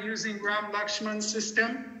Thai using Ram Lakshman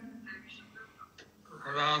system?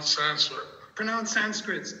 Pronounce Sanskrit. Pronounce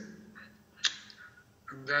Sanskrit.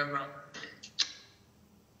 And then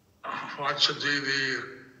what should be the,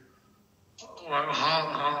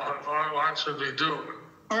 what should we do?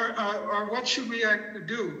 Or what should we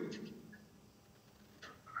do?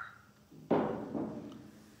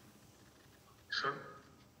 So,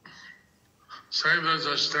 say there's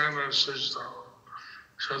a standard system.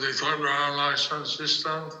 So they put Ram Lakshman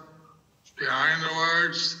system behind the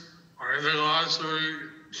words or in the glossary.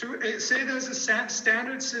 Say there's a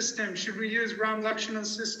standard system. Should we use Ram Lakshman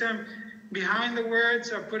system behind the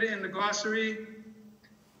words or put it in the glossary?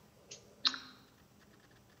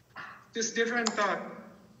 Just different thought.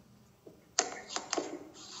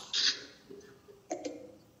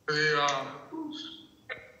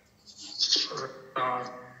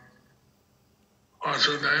 What's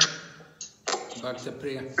her name? Bhakti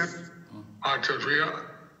Priya. Bhakti Priya.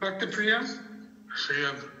 Bhakti Priya. She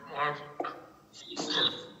had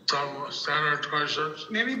some standard questions.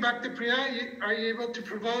 Maybe Bhakti Priya, are you able to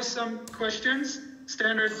propose some questions?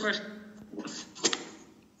 Standard questions.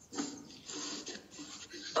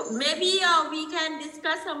 Maybe we can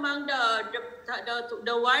discuss among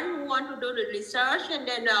the one who want to do the research, and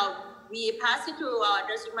then we pass it to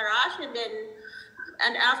Narasima Maharaj,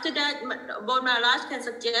 and after that, both Maharaj can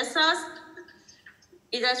suggest us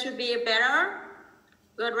if that should be better.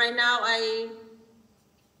 But right now, I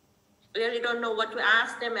really don't know what to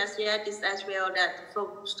ask them as yet. Is as well that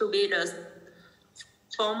to be the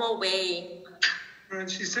formal way. And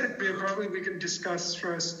she said we can discuss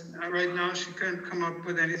first. Right now, she couldn't come up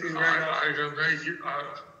with anything right off. I can make you.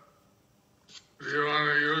 Do you want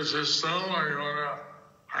to use this stone, or you want to?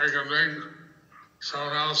 I can make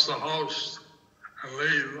someone else the host and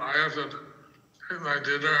leave. I have to hit my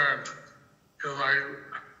dinner and give my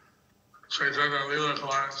Chaitanya Lila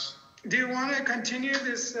class. Do you want to continue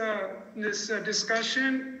this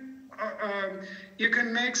discussion? You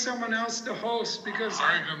can make someone else the host because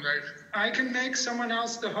I can make someone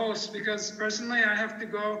else the host because personally I have to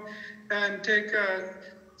go and take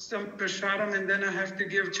some prasadam and then I have to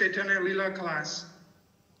give Chaitanya Lila class.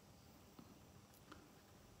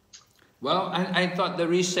 Well, I thought the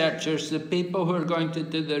researchers, the people who are going to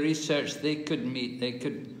do the research, they could meet, they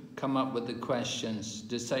could come up with the questions,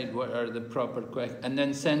 decide what are the proper questions, and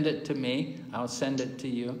then send it to me. I'll send it to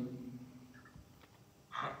you.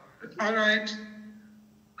 All right.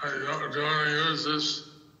 Do you want to use this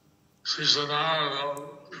Sisanara?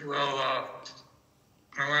 Well,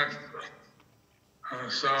 collect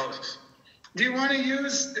ourselves. Do you want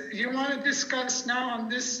to discuss now on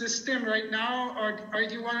this system right now, or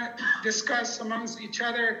do you want to discuss amongst each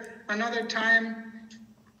other another time?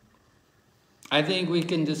 I think we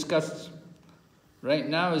can discuss right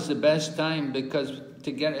now is the best time because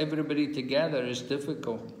to get everybody together is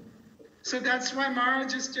difficult. So that's why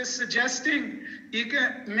Maharaj is just suggesting you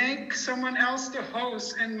can make someone else the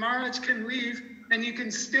host and Maharaj can leave and you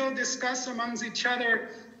can still discuss amongst each other,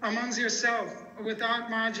 amongst yourself without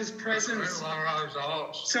Maharaj's presence.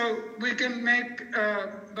 So we can make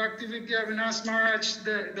Bhakti Vidya Vinasa Maharaj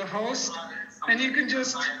the host and you can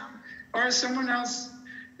just, or someone else,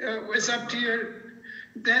 it's up to you.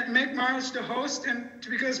 Then make Maharaj the host and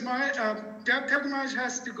because Jayapataka Maharaj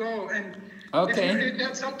has to go and okay.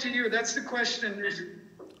 That's up to you. That's the question.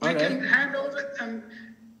 We can handle it.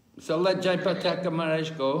 So let Jayapataka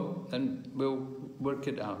Maharaj go and we'll work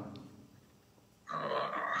it out.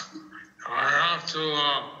 I have to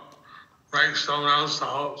make someone else the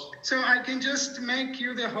host. So I can just make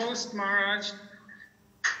you the host, Maharaj,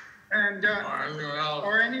 and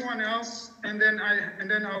or anyone else, and then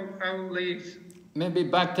I'll leave. Maybe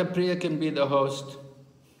Bhakti Priya can be the host.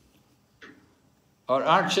 Or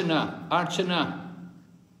Archana.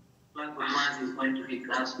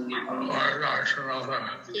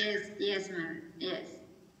 Yes, ma'am. Yes.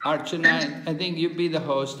 Archana, I think you be the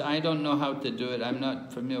host. I don't know how to do it. I'm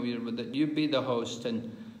not familiar with it. You be the host,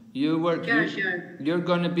 and you work. Sure. You're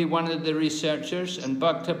going to be one of the researchers, and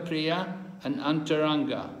Bhakta Priya and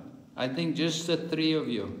Antaranga. I think just the three of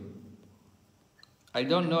you. I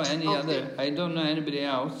don't know any other. I don't know anybody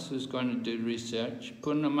else who's going to do research.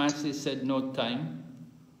 Purnamasi said no time.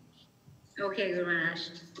 Okay, Guru Maharaj.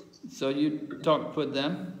 So you talked with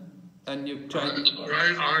them, and you've tried.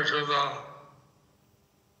 Right, Archana.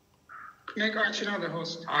 Make Archana the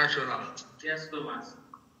host. Archana. Yes, Guru Maharaj.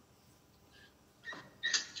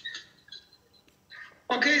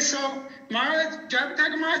 Okay, so Maharaj,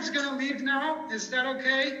 Jayapataka Maharaj is going to leave now. Is that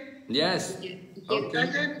okay? Yes.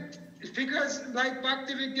 Okay. Because like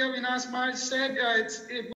Bhakti Vidya Vinas Maharaj said, it